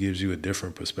it just gives you a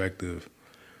different perspective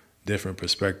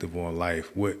on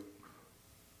life.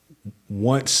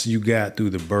 Once you got through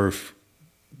the birth,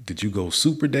 did you go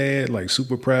super dad, like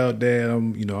super proud dad?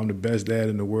 I'm the best dad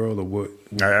in the world, or what?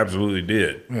 I absolutely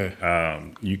did. Yeah.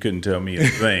 You couldn't tell me a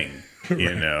thing,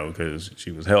 Right. because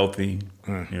she was healthy.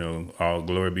 All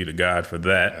glory be to God for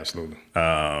that. Absolutely.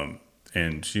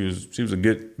 And she was a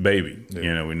good baby.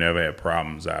 Yeah. We never had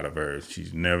problems out of her.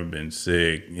 She's never been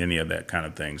sick, any of that kind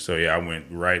of thing. So yeah, I went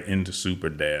right into super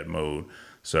dad mode.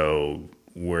 So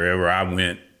wherever I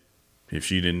went, if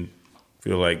she didn't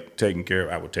feel like taking care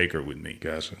of, I would take her with me.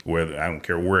 Gotcha. Whether, I don't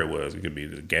care where it was. It could be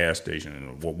the gas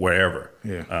station or wherever.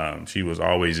 Yeah. She was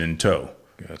always in tow.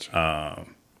 Gotcha.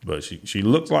 But she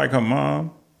looks like her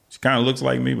mom. She kind of looks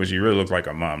like me, but she really looks like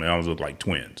her mom. They always look like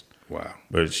twins. Wow.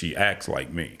 But she acts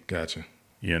like me. Gotcha.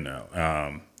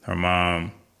 Her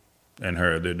mom and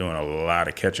her, they're doing a lot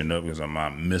of catching up because her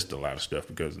mom missed a lot of stuff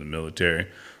because of the military.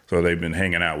 So they've been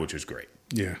hanging out, which is great.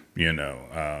 Yeah.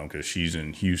 Because she's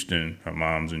in Houston, her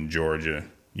mom's in Georgia.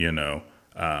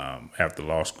 After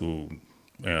law school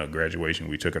graduation,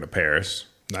 we took her to Paris.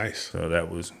 Nice. So that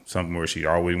was something where she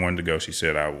always wanted to go. She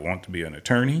said, I want to be an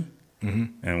attorney,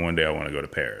 and one day I want to go to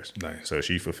Paris. Nice. So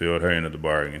she fulfilled her end of the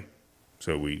bargain.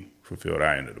 So we fulfilled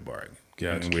our end of the bargain.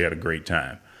 Gotcha. And we had a great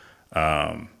time.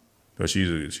 But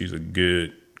she's a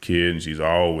good kid, and she's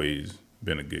always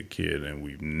been a good kid, and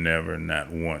we've never,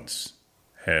 not once,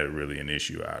 had really an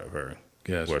issue out of her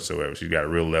whatsoever. She's got a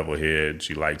real level head.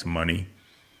 She likes money,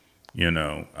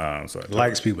 So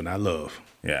Likes people, not love.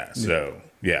 Yeah. So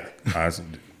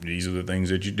these are the things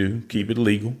that you do. Keep it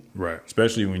legal, Right.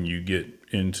 especially when you get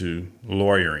into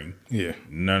lawyering. Yeah.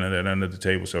 None of that under the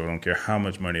table stuff. I don't care how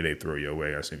much money they throw your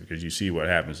way. I say, because you see what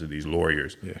happens to these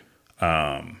lawyers. Yeah.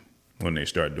 When they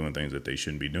start doing things that they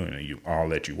shouldn't be doing, and all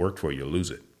that you worked for, you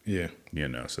lose it. Yeah.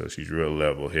 So she's real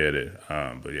level-headed.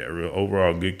 But yeah, real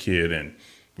overall good kid, and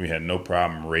we had no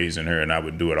problem raising her, and I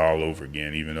would do it all over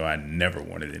again, even though I never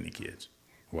wanted any kids.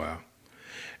 While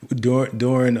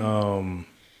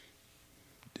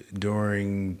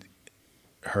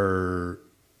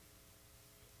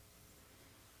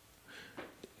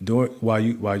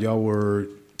you while y'all were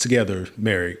together,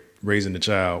 married, raising the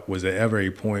child, was there ever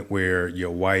a point where your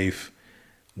wife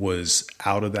was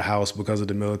out of the house because of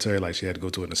the military, like she had to go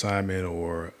to an assignment,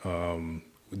 or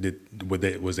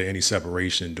was there any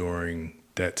separation during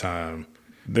that time?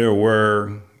 There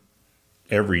were,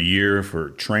 every year for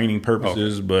training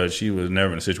purposes, but she was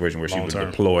never in a situation where she was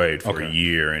deployed for a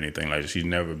year or anything like that. She's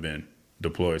never been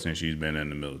deployed since she's been in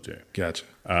the military. Gotcha.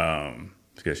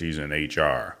 Because she's in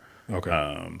HR.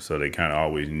 Okay. So they kind of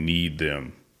always need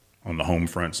them on the home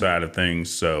front side of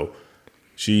things. So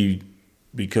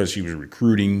because she was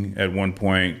recruiting at one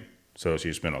point, so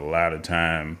she spent a lot of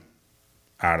time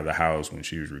out of the house when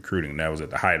she was recruiting. That was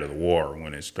at the height of the war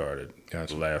when it started.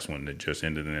 Gotcha. The last one that just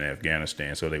ended in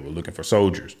Afghanistan. So they were looking for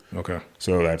soldiers. Okay.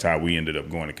 So that's how we ended up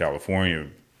going to California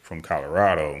from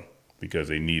Colorado, because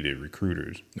they needed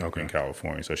recruiters in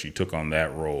California. So she took on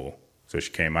that role. So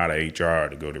she came out of HR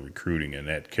to go to recruiting, and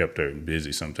that kept her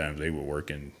busy. Sometimes they were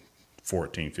working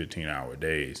 14, 15-hour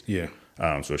days. Yeah.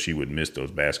 So she would miss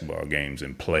those basketball games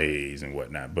and plays and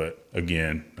whatnot. But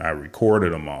again, I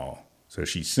recorded them all. So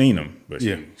she's seen them, but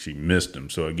she missed them.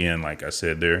 So again, like I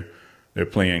said, they're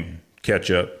playing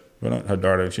catch up. But her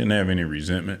daughter, she didn't have any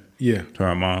resentment to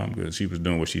her mom, because she was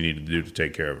doing what she needed to do to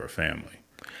take care of her family.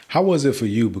 How was it for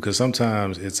you? Because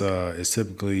sometimes it's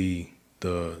typically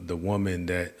the woman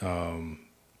that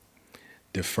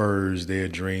defers their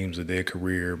dreams or their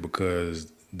career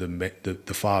because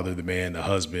the father, the man, the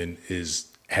husband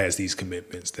has these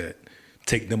commitments that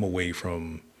take them away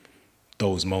from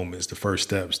those moments, the first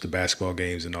steps, the basketball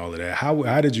games, and all of that.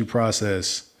 How did you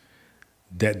process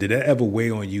that? Did that ever weigh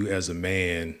on you as a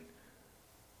man,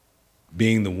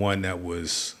 being the one that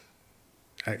was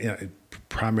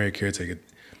primary caretaker,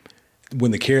 when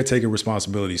the caretaker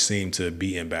responsibility seemed to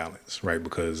be imbalanced, right,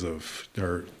 because of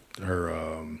her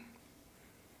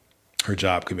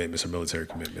job commitments, her military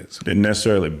commitments? Didn't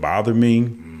necessarily bother me.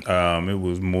 It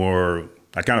was more,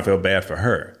 I kind of felt bad for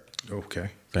her. Okay.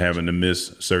 For having to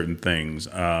miss certain things.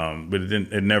 But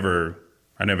I never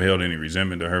held any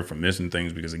resentment to her for missing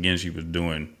things, because again, she was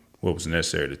doing what was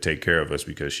necessary to take care of us,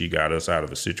 because she got us out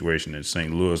of a situation in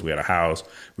St. Louis. We had a house.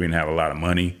 We didn't have a lot of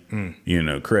money.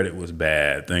 Credit was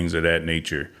bad, things of that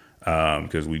nature.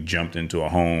 Because we jumped into a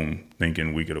home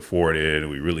thinking we could afford it, and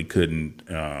we really couldn't.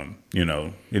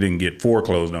 It didn't get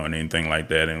foreclosed on, anything like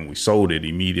that, and we sold it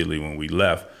immediately when we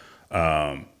left.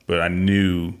 But I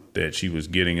knew that she was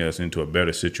getting us into a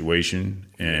better situation,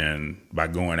 and by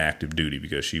going active duty,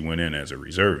 because she went in as a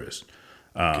reservist.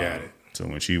 Got it. So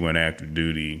when she went active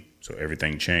duty, so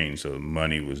everything changed. So the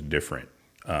money was different.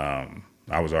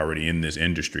 I was already in this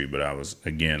industry, but I was,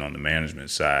 again, on the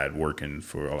management side, working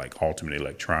for like Ultimate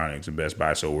Electronics and Best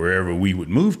Buy. So wherever we would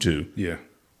move to,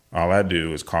 all I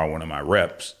do is call one of my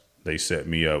reps. They set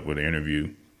me up with an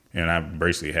interview, and I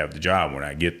basically have the job when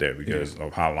I get there because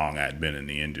of how long I'd been in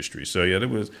the industry. So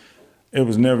it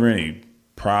was never any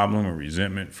problem or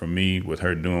resentment from me with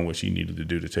her doing what she needed to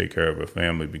do to take care of her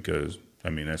family, because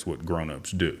that's what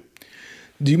grown-ups do.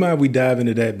 Do you mind if we dive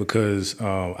into that? Because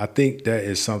I think that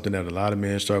is something that a lot of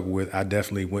men struggle with. I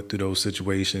definitely went through those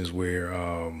situations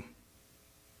where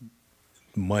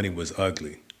money was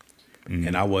ugly,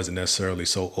 and I wasn't necessarily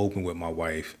so open with my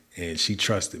wife, and she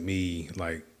trusted me.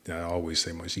 Like I always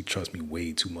say, she trusts me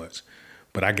way too much.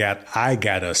 But I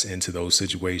got us into those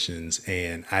situations,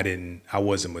 and I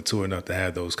wasn't mature enough to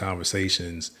have those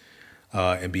conversations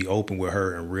and be open with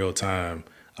her in real time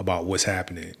about what's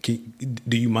happening.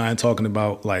 Do you mind talking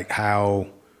about like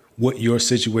what your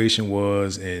situation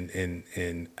was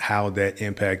and how that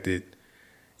impacted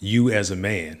you as a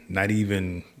man? Not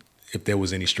even if there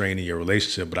was any strain in your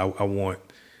relationship, but I want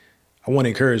to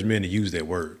encourage men to use their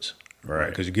words, right?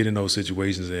 Because you get in those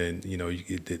situations, and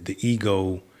the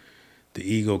ego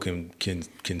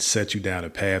can set you down a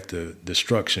path to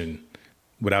destruction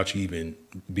without you even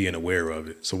being aware of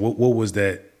it. So what was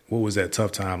that? What was that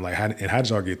tough time like? How did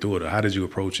y'all get through it? Or how did you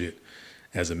approach it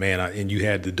as a man? And you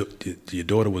had your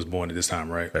daughter was born at this time,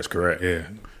 right? That's correct.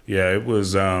 Yeah. It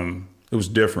was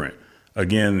different.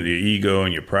 Again, the ego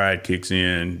and your pride kicks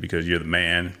in because you're the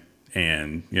man,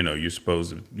 and you're supposed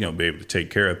to be able to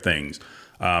take care of things.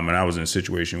 And I was in a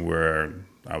situation where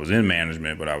I was in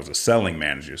management, but I was a selling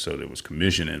manager, so there was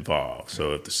commission involved.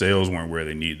 So if the sales weren't where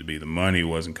they needed to be, the money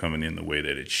wasn't coming in the way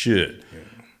that it should. Yeah.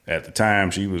 At the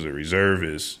time, she was a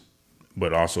reservist,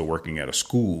 but also working at a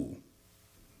school,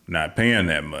 not paying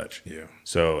that much. Yeah.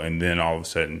 So, and then all of a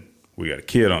sudden, we got a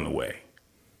kid on the way.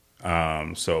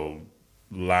 So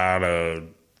a lot of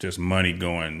just money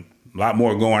a lot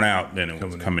more going out than it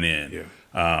was coming in. Yeah.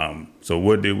 So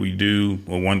what did we do?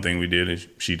 Well, one thing we did is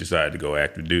she decided to go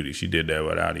active duty. She did that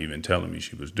without even telling me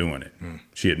she was doing it.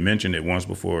 She had mentioned it once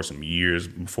before, some years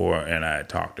before, and I had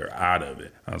talked her out of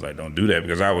it. I was like, don't do that,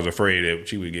 because I was afraid that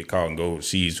she would get caught and go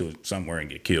overseas or somewhere and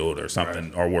get killed or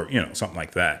something, or work, something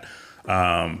like that.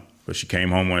 But she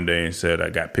came home one day and said, I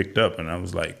got picked up. And I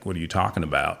was like, what are you talking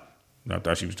about? I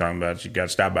thought she was talking about she got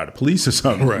stopped by the police or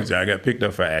something. Right. She said, I got picked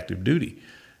up for active duty.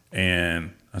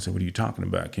 And I said, what are you talking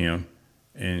about, Kim?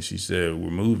 And she said,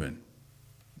 we're moving.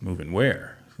 Moving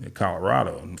where?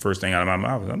 Colorado. And the first thing out of my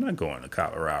mouth was, I'm not going to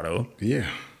Colorado. Yeah.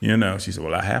 You know, she said,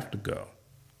 well, I have to go.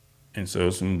 And so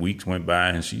some weeks went by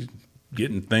and she's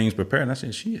getting things prepared. And I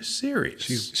said, she is serious.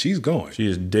 She's going. She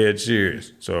is dead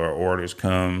serious. So our orders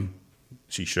come.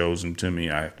 She shows them to me.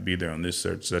 I have to be there on this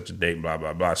such a date, blah,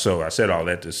 blah, blah. So I said all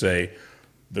that to say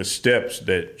the steps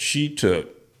that she took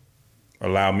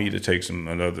allowed me to take some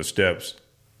other steps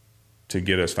to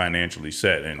get us financially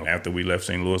set. And after we left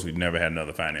St. Louis, we've never had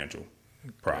another financial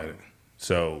problem.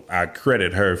 So I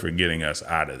credit her for getting us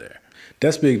out of there.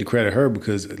 That's big to credit her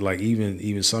because, like,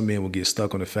 even some men will get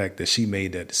stuck on the fact that she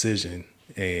made that decision,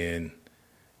 and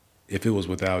if it was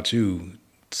without you,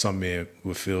 some men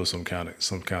would feel some kind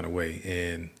of way.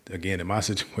 And again, in my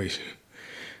situation,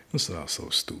 this sounds so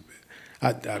stupid.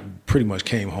 I pretty much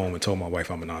came home and told my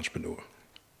wife I'm an entrepreneur.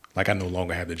 Like, I no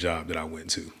longer have the job that I went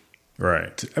to.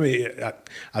 Right. I mean,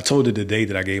 I told her the day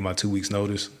that I gave my 2 weeks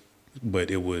notice,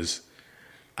 but it was,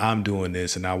 I'm doing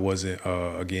this, and I wasn't,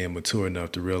 again, mature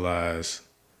enough to realize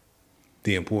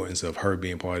the importance of her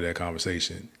being part of that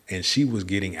conversation. And she was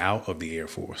getting out of the Air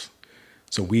Force.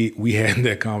 So we had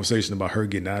that conversation about her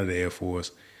getting out of the Air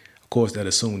Force. Of course, that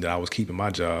assumed that I was keeping my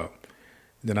job.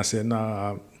 Then I said,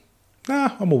 nah,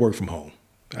 I'm going to work from home.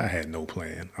 I had no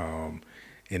plan.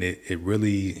 And it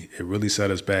really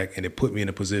set us back, and it put me in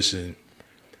a position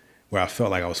where I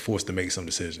felt like I was forced to make some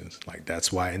decisions. Like,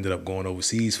 that's why I ended up going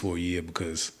overseas for a year,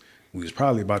 because we was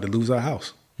probably about to lose our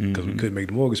house because we couldn't make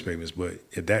the mortgage payments. But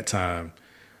at that time,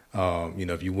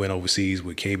 if you went overseas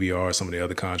with KBR, some of the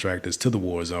other contractors to the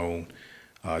war zone,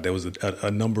 there was a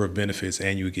number of benefits,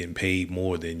 and you were getting paid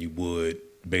more than you would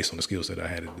based on the skill set I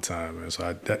had at the time. And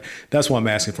so that's why I'm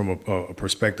asking from a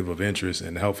perspective of interest,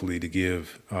 and hopefully to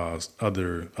give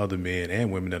other men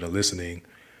and women that are listening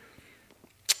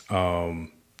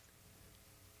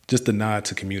just a nod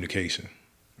to communication,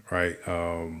 right?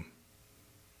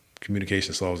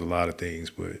 Communication solves a lot of things,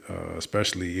 but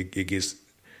especially it gets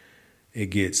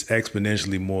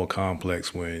exponentially more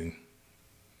complex when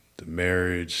the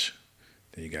marriage,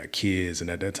 then you got kids, and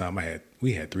at that time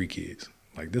we had 3 kids.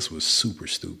 Like, this was super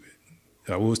stupid.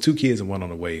 It was 2 kids and 1 on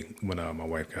the way when my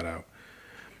wife got out.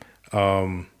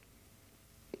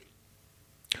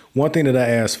 One thing that I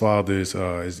ask fathers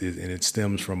is, and it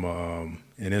stems from an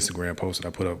Instagram post that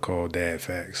I put up called Dad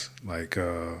Facts. Like,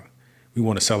 we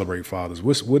want to celebrate fathers.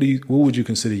 What would you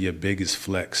consider your biggest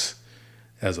flex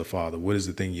as a father? What is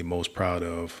the thing you're most proud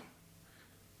of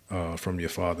from your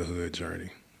fatherhood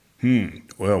journey?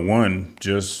 Well, one,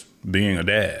 just being a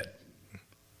dad.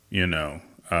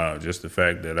 Just the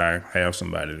fact that I have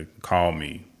somebody to call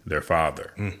me their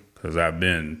father, because I've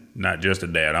been not just a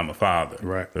dad, I'm a father.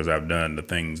 Right. Because I've done the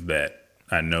things that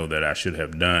I know that I should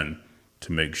have done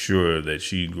to make sure that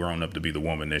she's grown up to be the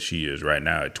woman that she is right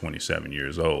now at 27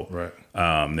 years old. Right.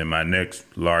 Then my next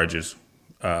largest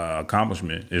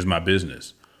accomplishment is my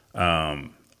business.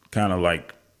 Kind of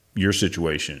like your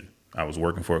situation. I was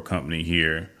working for a company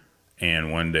here,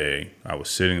 and one day I was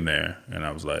sitting there and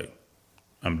I was like,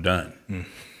 I'm done.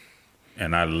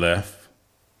 And I left,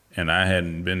 and I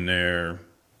hadn't been there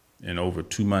in over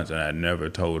 2 months, and I never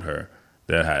told her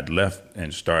that I had left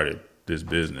and started this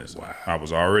business. Wow. I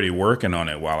was already working on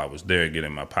it while I was there,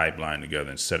 getting my pipeline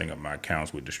together and setting up my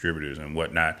accounts with distributors and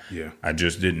whatnot. Yeah. I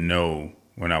just didn't know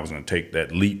when I was going to take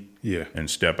that leap and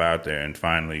step out there. And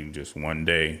finally, just one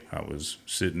day, I was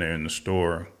sitting there in the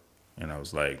store, and I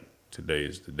was like, today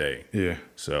is the day. Yeah.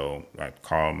 So I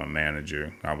called my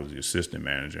manager. I was the assistant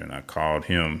manager, and I called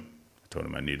him. I told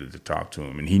him I needed to talk to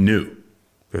him, and he knew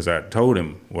because I told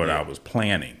him what I was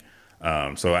planning.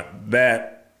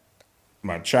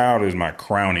 My child is my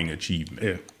crowning achievement.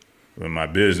 Yeah. But my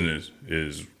business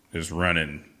is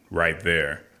running right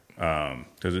there,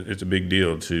 because it's a big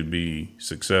deal to be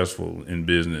successful in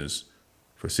business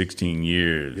for 16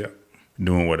 years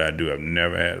doing what I do. I've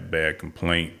never had a bad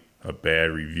complaint, a bad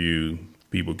review.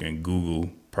 People can Google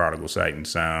Prodigal Sight and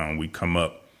Sound. We come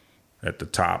up at the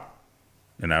top,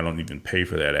 and I don't even pay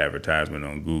for that advertisement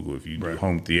on Google. If you do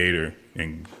home theater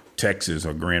in Texas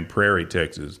or Grand Prairie,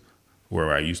 Texas,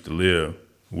 where I used to live,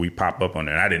 we pop up on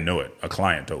there. And I didn't know it. A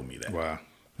client told me that. Wow.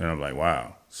 And I'm like,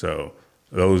 wow. So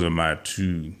those are my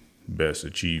 2 best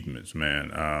achievements,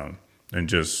 man. And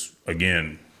just,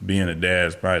 again, being a dad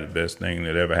is probably the best thing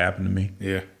that ever happened to me.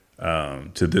 Yeah.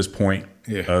 To this point,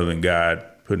 other than God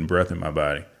putting breath in my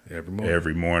body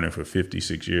Every morning for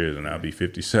 56 years, and I'll be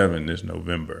 57 this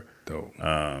November. Dope.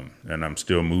 And I'm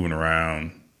still moving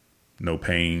around, no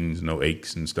pains, no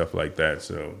aches and stuff like that.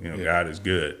 So, God is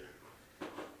good.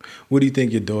 What do you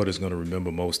think your daughter's going to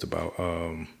remember most about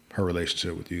her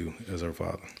relationship with you as her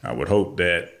father? I would hope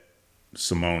that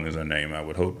Simone is her name. I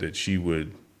would hope that she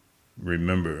would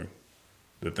remember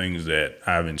the things that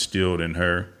I've instilled in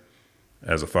her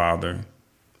as a father.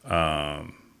 I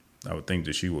would think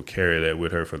that she will carry that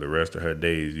with her for the rest of her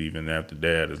days, even after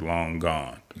Dad is long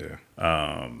gone.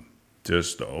 Yeah.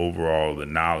 Just the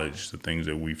knowledge, the things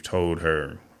that we've told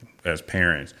her as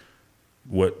parents,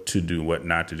 what to do, what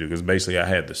not to do. Because basically I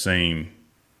had the same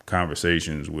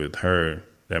conversations with her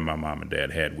that my mom and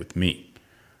dad had with me.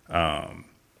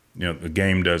 The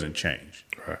game doesn't change.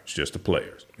 Right. It's just the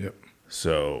players. Yep.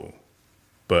 So,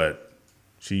 but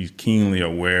she's keenly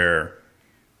aware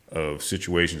of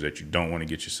situations that you don't want to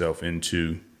get yourself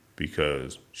into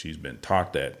because she's been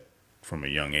taught that from a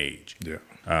young age. Yeah.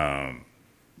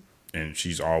 And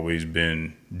she's always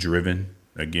been driven.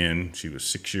 Again, she was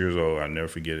 6 years old. I'll never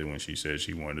forget it when she said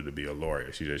she wanted to be a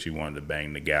lawyer. She said she wanted to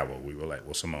bang the gavel. We were like,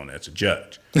 well, Simone, that's a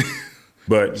judge.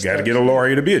 But you got to get a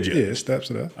lawyer to be a judge. Yeah, steps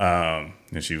to that.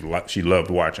 And she loved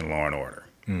watching Law and Order.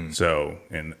 So,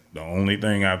 and the only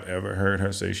thing I've ever heard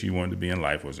her say she wanted to be in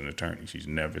life was an attorney. She's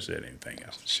never said anything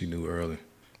else. She knew early.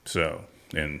 So,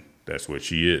 and that's what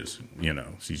she is.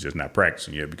 She's just not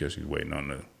practicing yet because she's waiting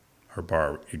on her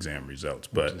bar exam results.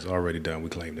 But it's already done. We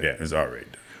claim that. Yeah, it's already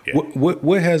done. Yeah.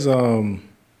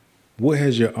 What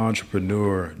has your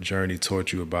entrepreneur journey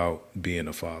taught you about being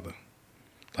a father?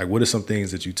 Like, what are some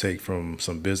things that you take from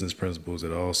some business principles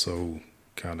that also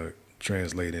kind of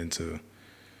translate into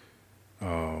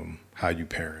how you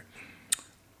parent?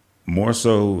 More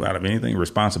so, out of anything,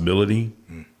 responsibility,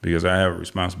 because I have a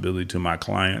responsibility to my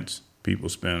clients. People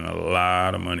spend a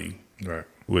lot of money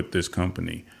with this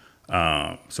company.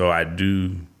 So I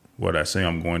do what I say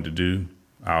I'm going to do.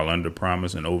 I'll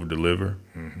underpromise and overdeliver,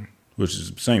 which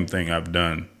is the same thing I've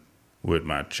done with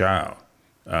my child.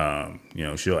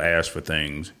 She'll ask for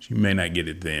things. She may not get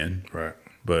it then. Right.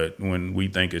 But when we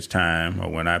think it's time, or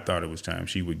when I thought it was time,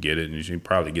 she would get it, and she'd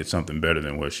probably get something better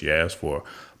than what she asked for.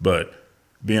 But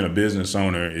being a business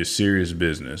owner is serious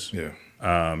business. Yeah.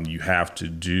 You have to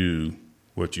do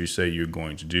what you say you're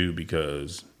going to do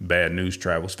because bad news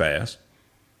travels fast.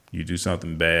 You do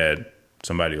something bad,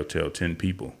 somebody will tell 10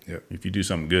 people. Yep. If you do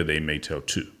something good, they may tell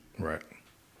 2. Right.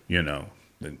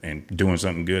 And doing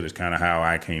something good is kind of how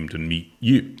I came to meet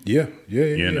you. Yeah.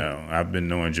 I've been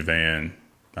knowing Javan.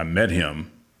 I met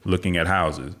him looking at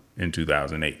houses in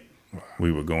 2008. Wow.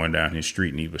 We were going down his street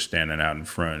and he was standing out in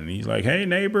front and he's like, hey,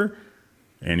 neighbor.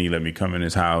 And he let me come in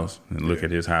his house and look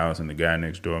at his house. And the guy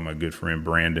next door, my good friend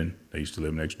Brandon, they used to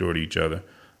live next door to each other.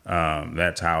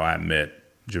 That's how I met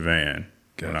Javan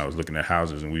when I was looking at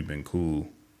houses, and we've been cool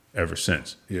ever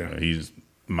since. Yeah. He's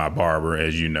my barber,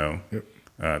 as you know. Yep.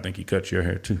 I think he cuts your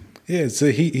hair too. Yeah,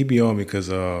 so he be on me because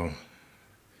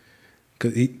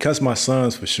he cuts my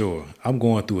sons for sure. I'm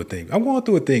going through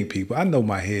a thing, people. I know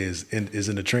my hair is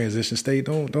in a transition state.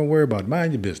 Don't worry about it.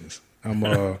 Mind your business.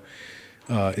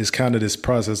 It's kind of this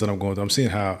process that I'm going through. I'm seeing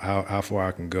how far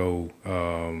I can go,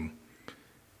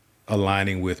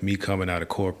 aligning with me coming out of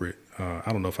corporate.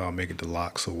 I don't know if I'll make it to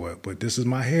locks or what, but this is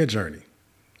my hair journey.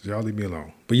 So y'all leave me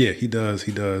alone. But yeah, he does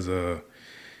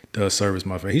service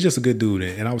my friend. He's just a good dude.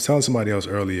 And I was telling somebody else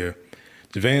earlier,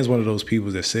 Javan's one of those people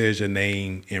that says your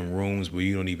name in rooms where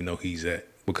you don't even know he's at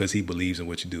because he believes in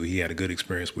what you do. He had a good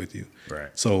experience with you. Right.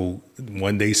 So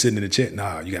one day sitting in the chat,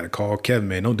 you got to call Kevin,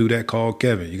 man. Don't do that. Call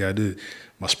Kevin. You got to do it.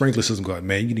 My sprinkler system go,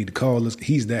 man, you need to call us.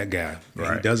 He's that guy.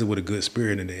 Right. He does it with a good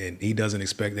spirit and he doesn't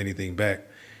expect anything back.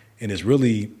 And it's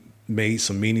really made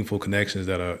some meaningful connections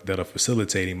that are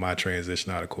facilitating my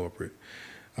transition out of corporate.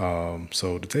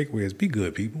 So the takeaway is be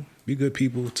good people. Be good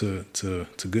people to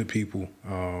good people.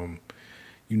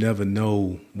 You never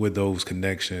know where those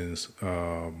connections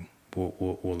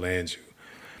will land you.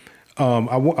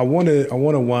 I want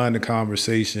to wind the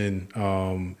conversation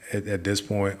at this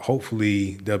point.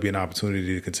 Hopefully there'll be an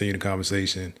opportunity to continue the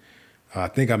conversation. I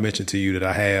think I mentioned to you that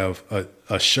I have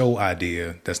a show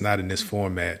idea that's not in this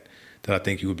format that I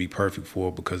think you would be perfect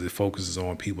for because it focuses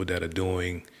on people that are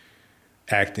doing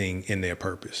acting in their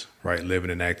purpose, right?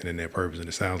 Living and acting in their purpose. And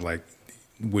it sounds like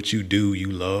what you do, you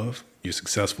love, you're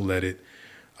successful at it.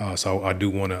 So I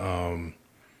do want to,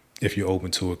 if you're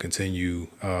open to it, continue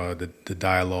the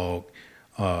dialogue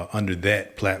under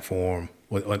that platform,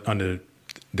 under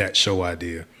that show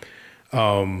idea.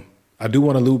 I do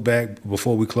want to loop back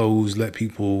before we close, let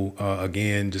people,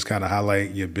 again, just kind of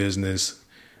highlight your business.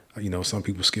 Some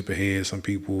people skip ahead, some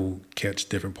people catch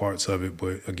different parts of it.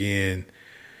 But again,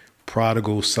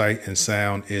 Prodigal Sight and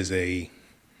Sound is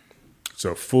it's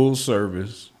a full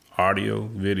service audio,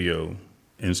 video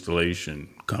installation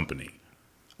company.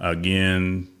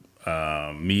 Again,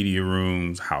 media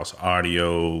rooms, house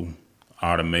audio,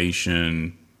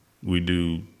 automation. We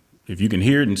do, if you can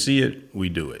hear it and see it, we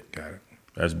do it. Got it.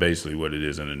 That's basically what it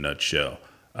is in a nutshell.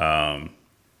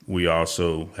 We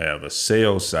also have a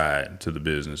sales side to the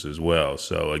business as well.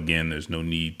 So again, there's no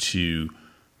need to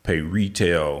pay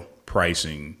retail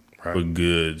pricing for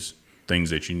goods, things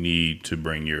that you need to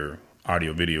bring your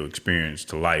audio video experience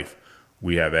to life.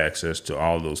 We have access to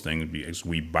all those things because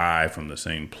we buy from the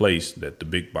same place that the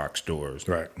big box stores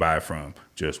buy from,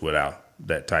 just without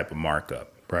that type of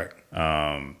markup. Right.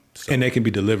 So and they can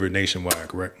be delivered nationwide,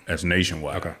 correct? That's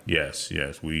nationwide. Okay. Yes.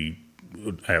 We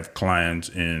have clients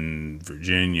in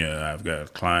Virginia. I've got a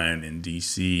client in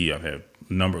D.C. I've had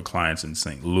a number of clients in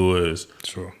St. Louis,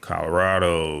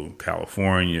 Colorado,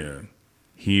 California,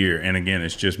 here. And again,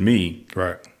 it's just me.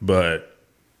 Right. But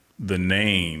the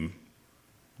name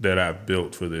that I've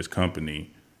built for this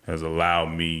company has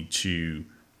allowed me to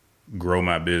grow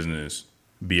my business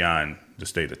beyond the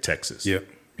state of Texas. Yep.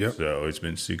 So it's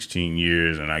been 16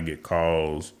 years, and I get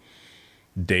calls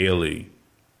daily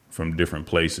from different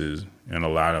places, and a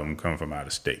lot of them come from out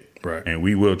of state. Right. And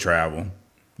we will travel.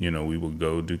 We will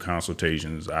go do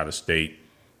consultations out of state,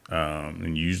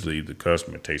 and usually the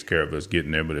customer takes care of us getting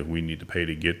there. But if we need to pay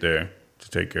to get there to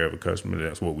take care of a customer,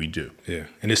 that's what we do. Yeah,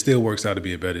 and it still works out to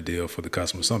be a better deal for the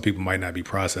customer. Some people might not be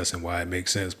processing why it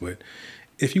makes sense, but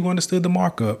if you understood the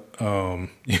markup,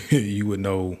 you would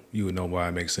know why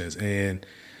it makes sense. And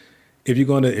if you're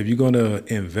gonna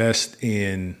invest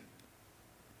in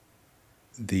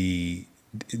the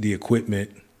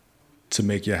equipment to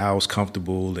make your house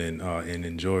comfortable and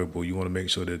enjoyable, you want to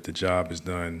make sure that the job is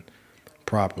done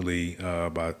properly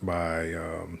by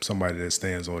somebody that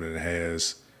stands on it and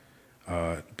has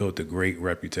built a great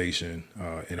reputation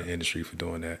in the industry for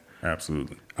doing that.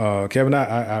 Absolutely. Kevin,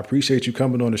 I appreciate you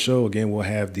coming on the show. Again, we'll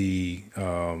have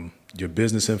your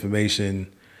business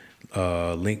information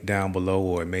linked down below,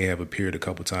 or it may have appeared a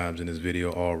couple times in this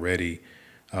video already.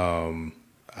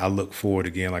 I look forward,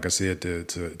 again, like I said,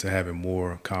 to having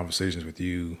more conversations with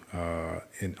you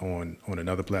on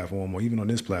another platform or even on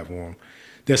this platform.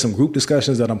 There's some group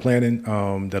discussions that I'm planning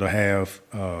that'll have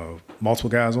multiple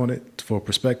guys on it for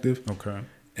perspective. Okay.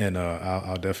 And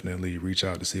I'll definitely reach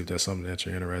out to see if that's something that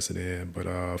you're interested in.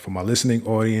 But for my listening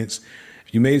audience,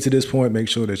 if you made it to this point, make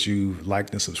sure that you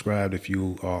liked and subscribed if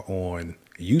you are on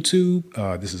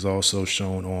YouTube. This is also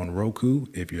shown on Roku.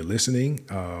 If you're listening,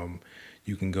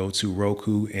 you can go to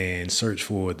Roku and search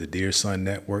for the Dear Son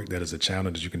Network. That is a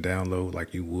channel that you can download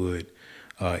like you would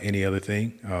any other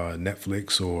thing,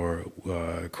 Netflix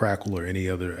or Crackle or any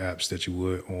other apps that you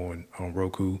would on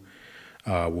Roku.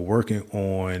 We're working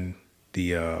on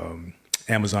the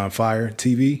Amazon Fire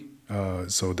TV,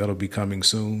 so that'll be coming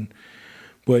soon.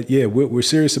 But yeah, we're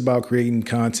serious about creating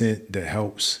content that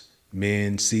helps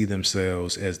men see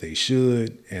themselves as they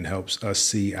should and helps us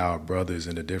see our brothers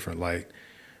in a different light,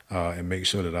 and make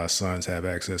sure that our sons have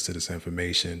access to this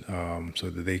information so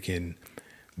that they can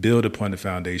build upon the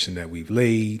foundation that we've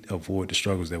laid, avoid the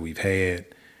struggles that we've had,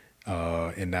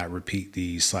 and not repeat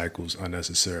these cycles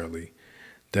unnecessarily.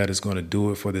 That is going to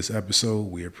do it for this episode.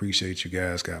 We appreciate you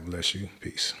guys. God bless you.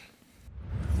 Peace.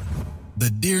 The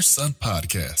Dear Son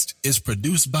Podcast is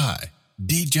produced by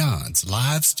D. Johns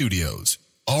Live Studios.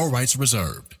 All rights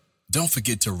reserved. Don't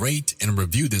forget to rate and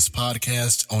review this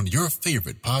podcast on your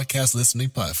favorite podcast listening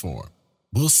platform.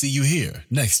 We'll see you here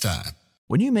next time.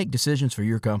 When you make decisions for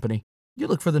your company, you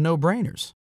look for the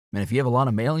no-brainers. And if you have a lot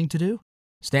of mailing to do,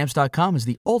 Stamps.com is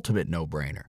the ultimate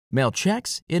no-brainer. Mail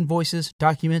checks, invoices,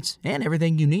 documents, and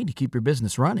everything you need to keep your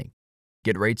business running.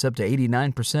 Get rates up to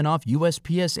 89% off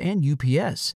USPS and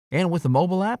UPS. And with the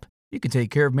mobile app, you can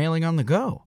take care of mailing on the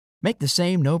go. Make the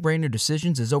same no-brainer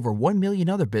decisions as over 1 million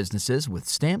other businesses with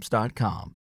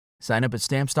Stamps.com. Sign up at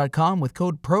Stamps.com with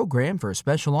code PROGRAM for a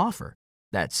special offer.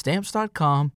 That's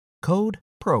Stamps.com, code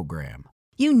PROGRAM.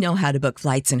 You know how to book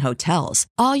flights and hotels.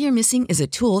 All you're missing is a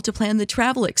tool to plan the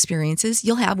travel experiences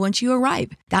you'll have once you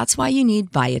arrive. That's why you need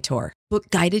Viator. Book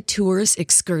guided tours,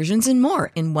 excursions, and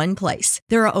more in one place.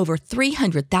 There are over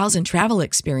 300,000 travel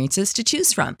experiences to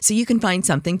choose from, so you can find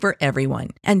something for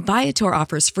everyone. And Viator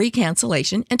offers free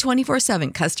cancellation and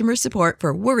 24/7 customer support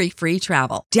for worry-free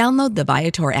travel. Download the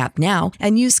Viator app now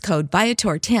and use code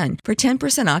Viator10 for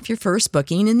 10% off your first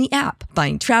booking in the app.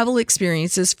 Find travel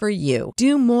experiences for you.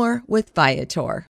 Do more with Viator.